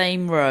 not the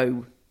same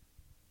row.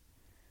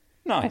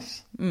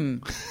 Nice.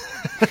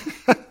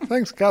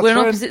 Thanks, Catherine. We're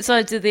on opposite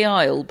sides of the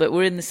aisle, but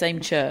we're in the same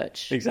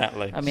church.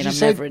 Exactly. I mean, I'm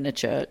never in a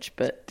church,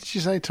 but... Did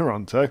you say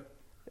Toronto?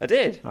 I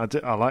did.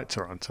 I like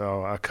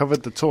Toronto. I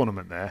covered the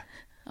tournament there.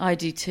 I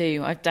do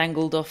too. I've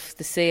dangled off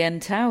the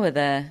CN Tower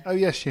there. Oh,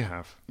 yes, you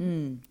have.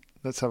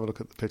 Let's have a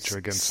look at the picture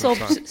again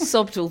sometime.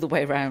 Sobbed all the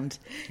way around.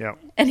 Yeah.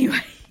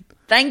 Anyway,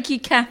 thank you,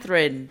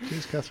 Catherine.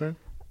 Cheers, Catherine.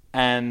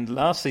 And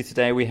lastly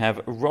today we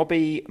have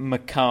Robbie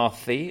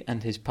McCarthy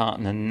and his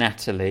partner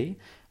Natalie,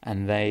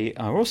 and they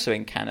are also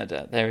in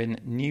Canada. They're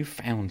in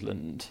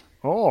Newfoundland.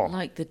 Oh.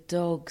 Like the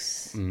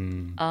dogs.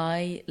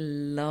 I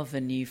love a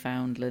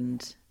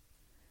Newfoundland.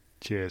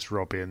 Cheers,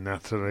 Robbie and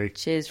Natalie.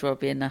 Cheers,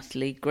 Robbie and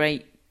Natalie.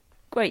 Great,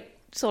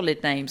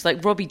 solid names.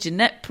 Like Robbie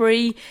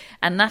Ginepri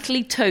and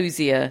Natalie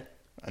Tozier.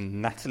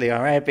 And Natalie,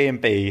 our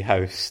Airbnb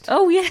host.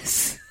 Oh,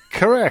 yes.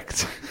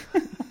 Correct.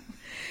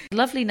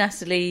 Lovely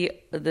Natalie,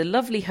 the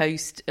lovely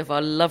host of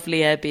our lovely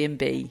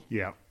Airbnb.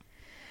 Yeah.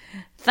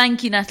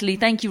 Thank you, Natalie.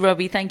 Thank you,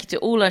 Robbie. Thank you to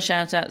all our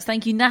shout-outs.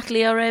 Thank you,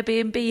 Natalie, our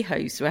Airbnb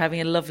host. We're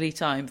having a lovely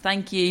time.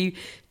 Thank you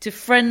to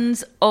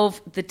friends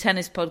of the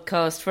Tennis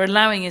Podcast for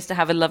allowing us to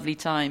have a lovely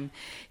time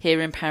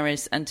here in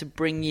Paris and to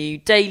bring you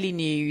daily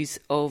news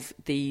of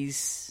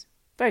these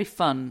very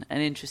fun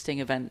and interesting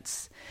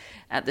events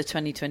at the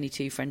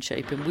 2022 French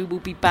Open. We will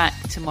be back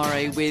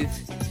tomorrow with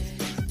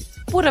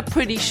what are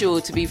pretty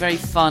sure to be very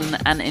fun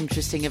and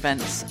interesting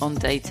events on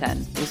day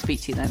 10. We'll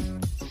speak to you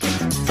then.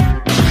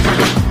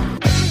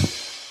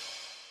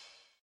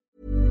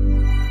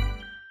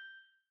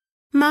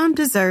 Mom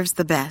deserves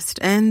the best,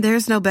 and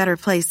there's no better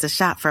place to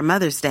shop for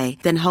Mother's Day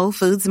than Whole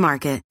Foods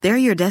Market. They're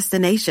your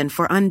destination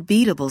for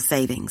unbeatable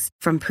savings,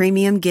 from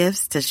premium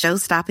gifts to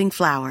show-stopping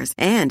flowers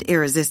and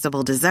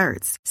irresistible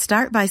desserts.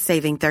 Start by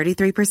saving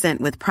 33%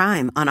 with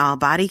Prime on all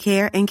body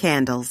care and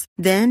candles.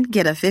 Then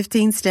get a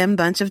 15-stem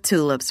bunch of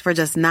tulips for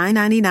just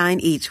 $9.99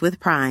 each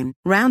with Prime.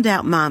 Round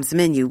out Mom's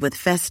menu with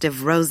festive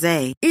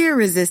rosé,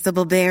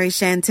 irresistible berry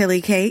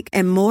chantilly cake,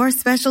 and more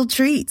special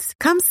treats.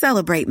 Come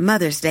celebrate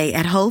Mother's Day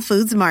at Whole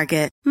Foods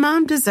Market.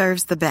 Mom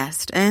deserves the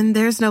best, and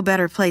there's no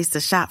better place to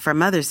shop for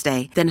Mother's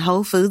Day than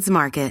Whole Foods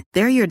Market.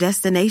 They're your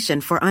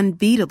destination for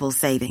unbeatable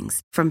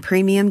savings, from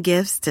premium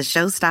gifts to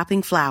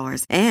show-stopping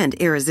flowers and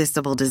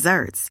irresistible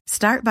desserts.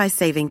 Start by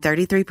saving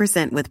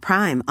 33% with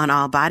Prime on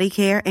all body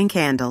care and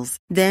candles.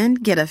 Then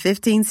get a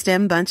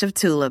 15-stem bunch of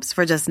tulips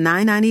for just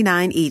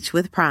 $9.99 each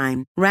with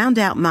Prime. Round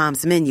out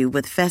Mom's menu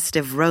with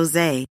festive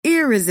rosé,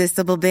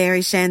 irresistible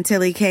berry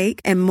chantilly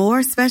cake, and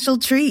more special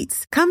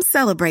treats. Come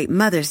celebrate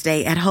Mother's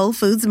Day at Whole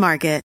Foods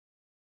Market.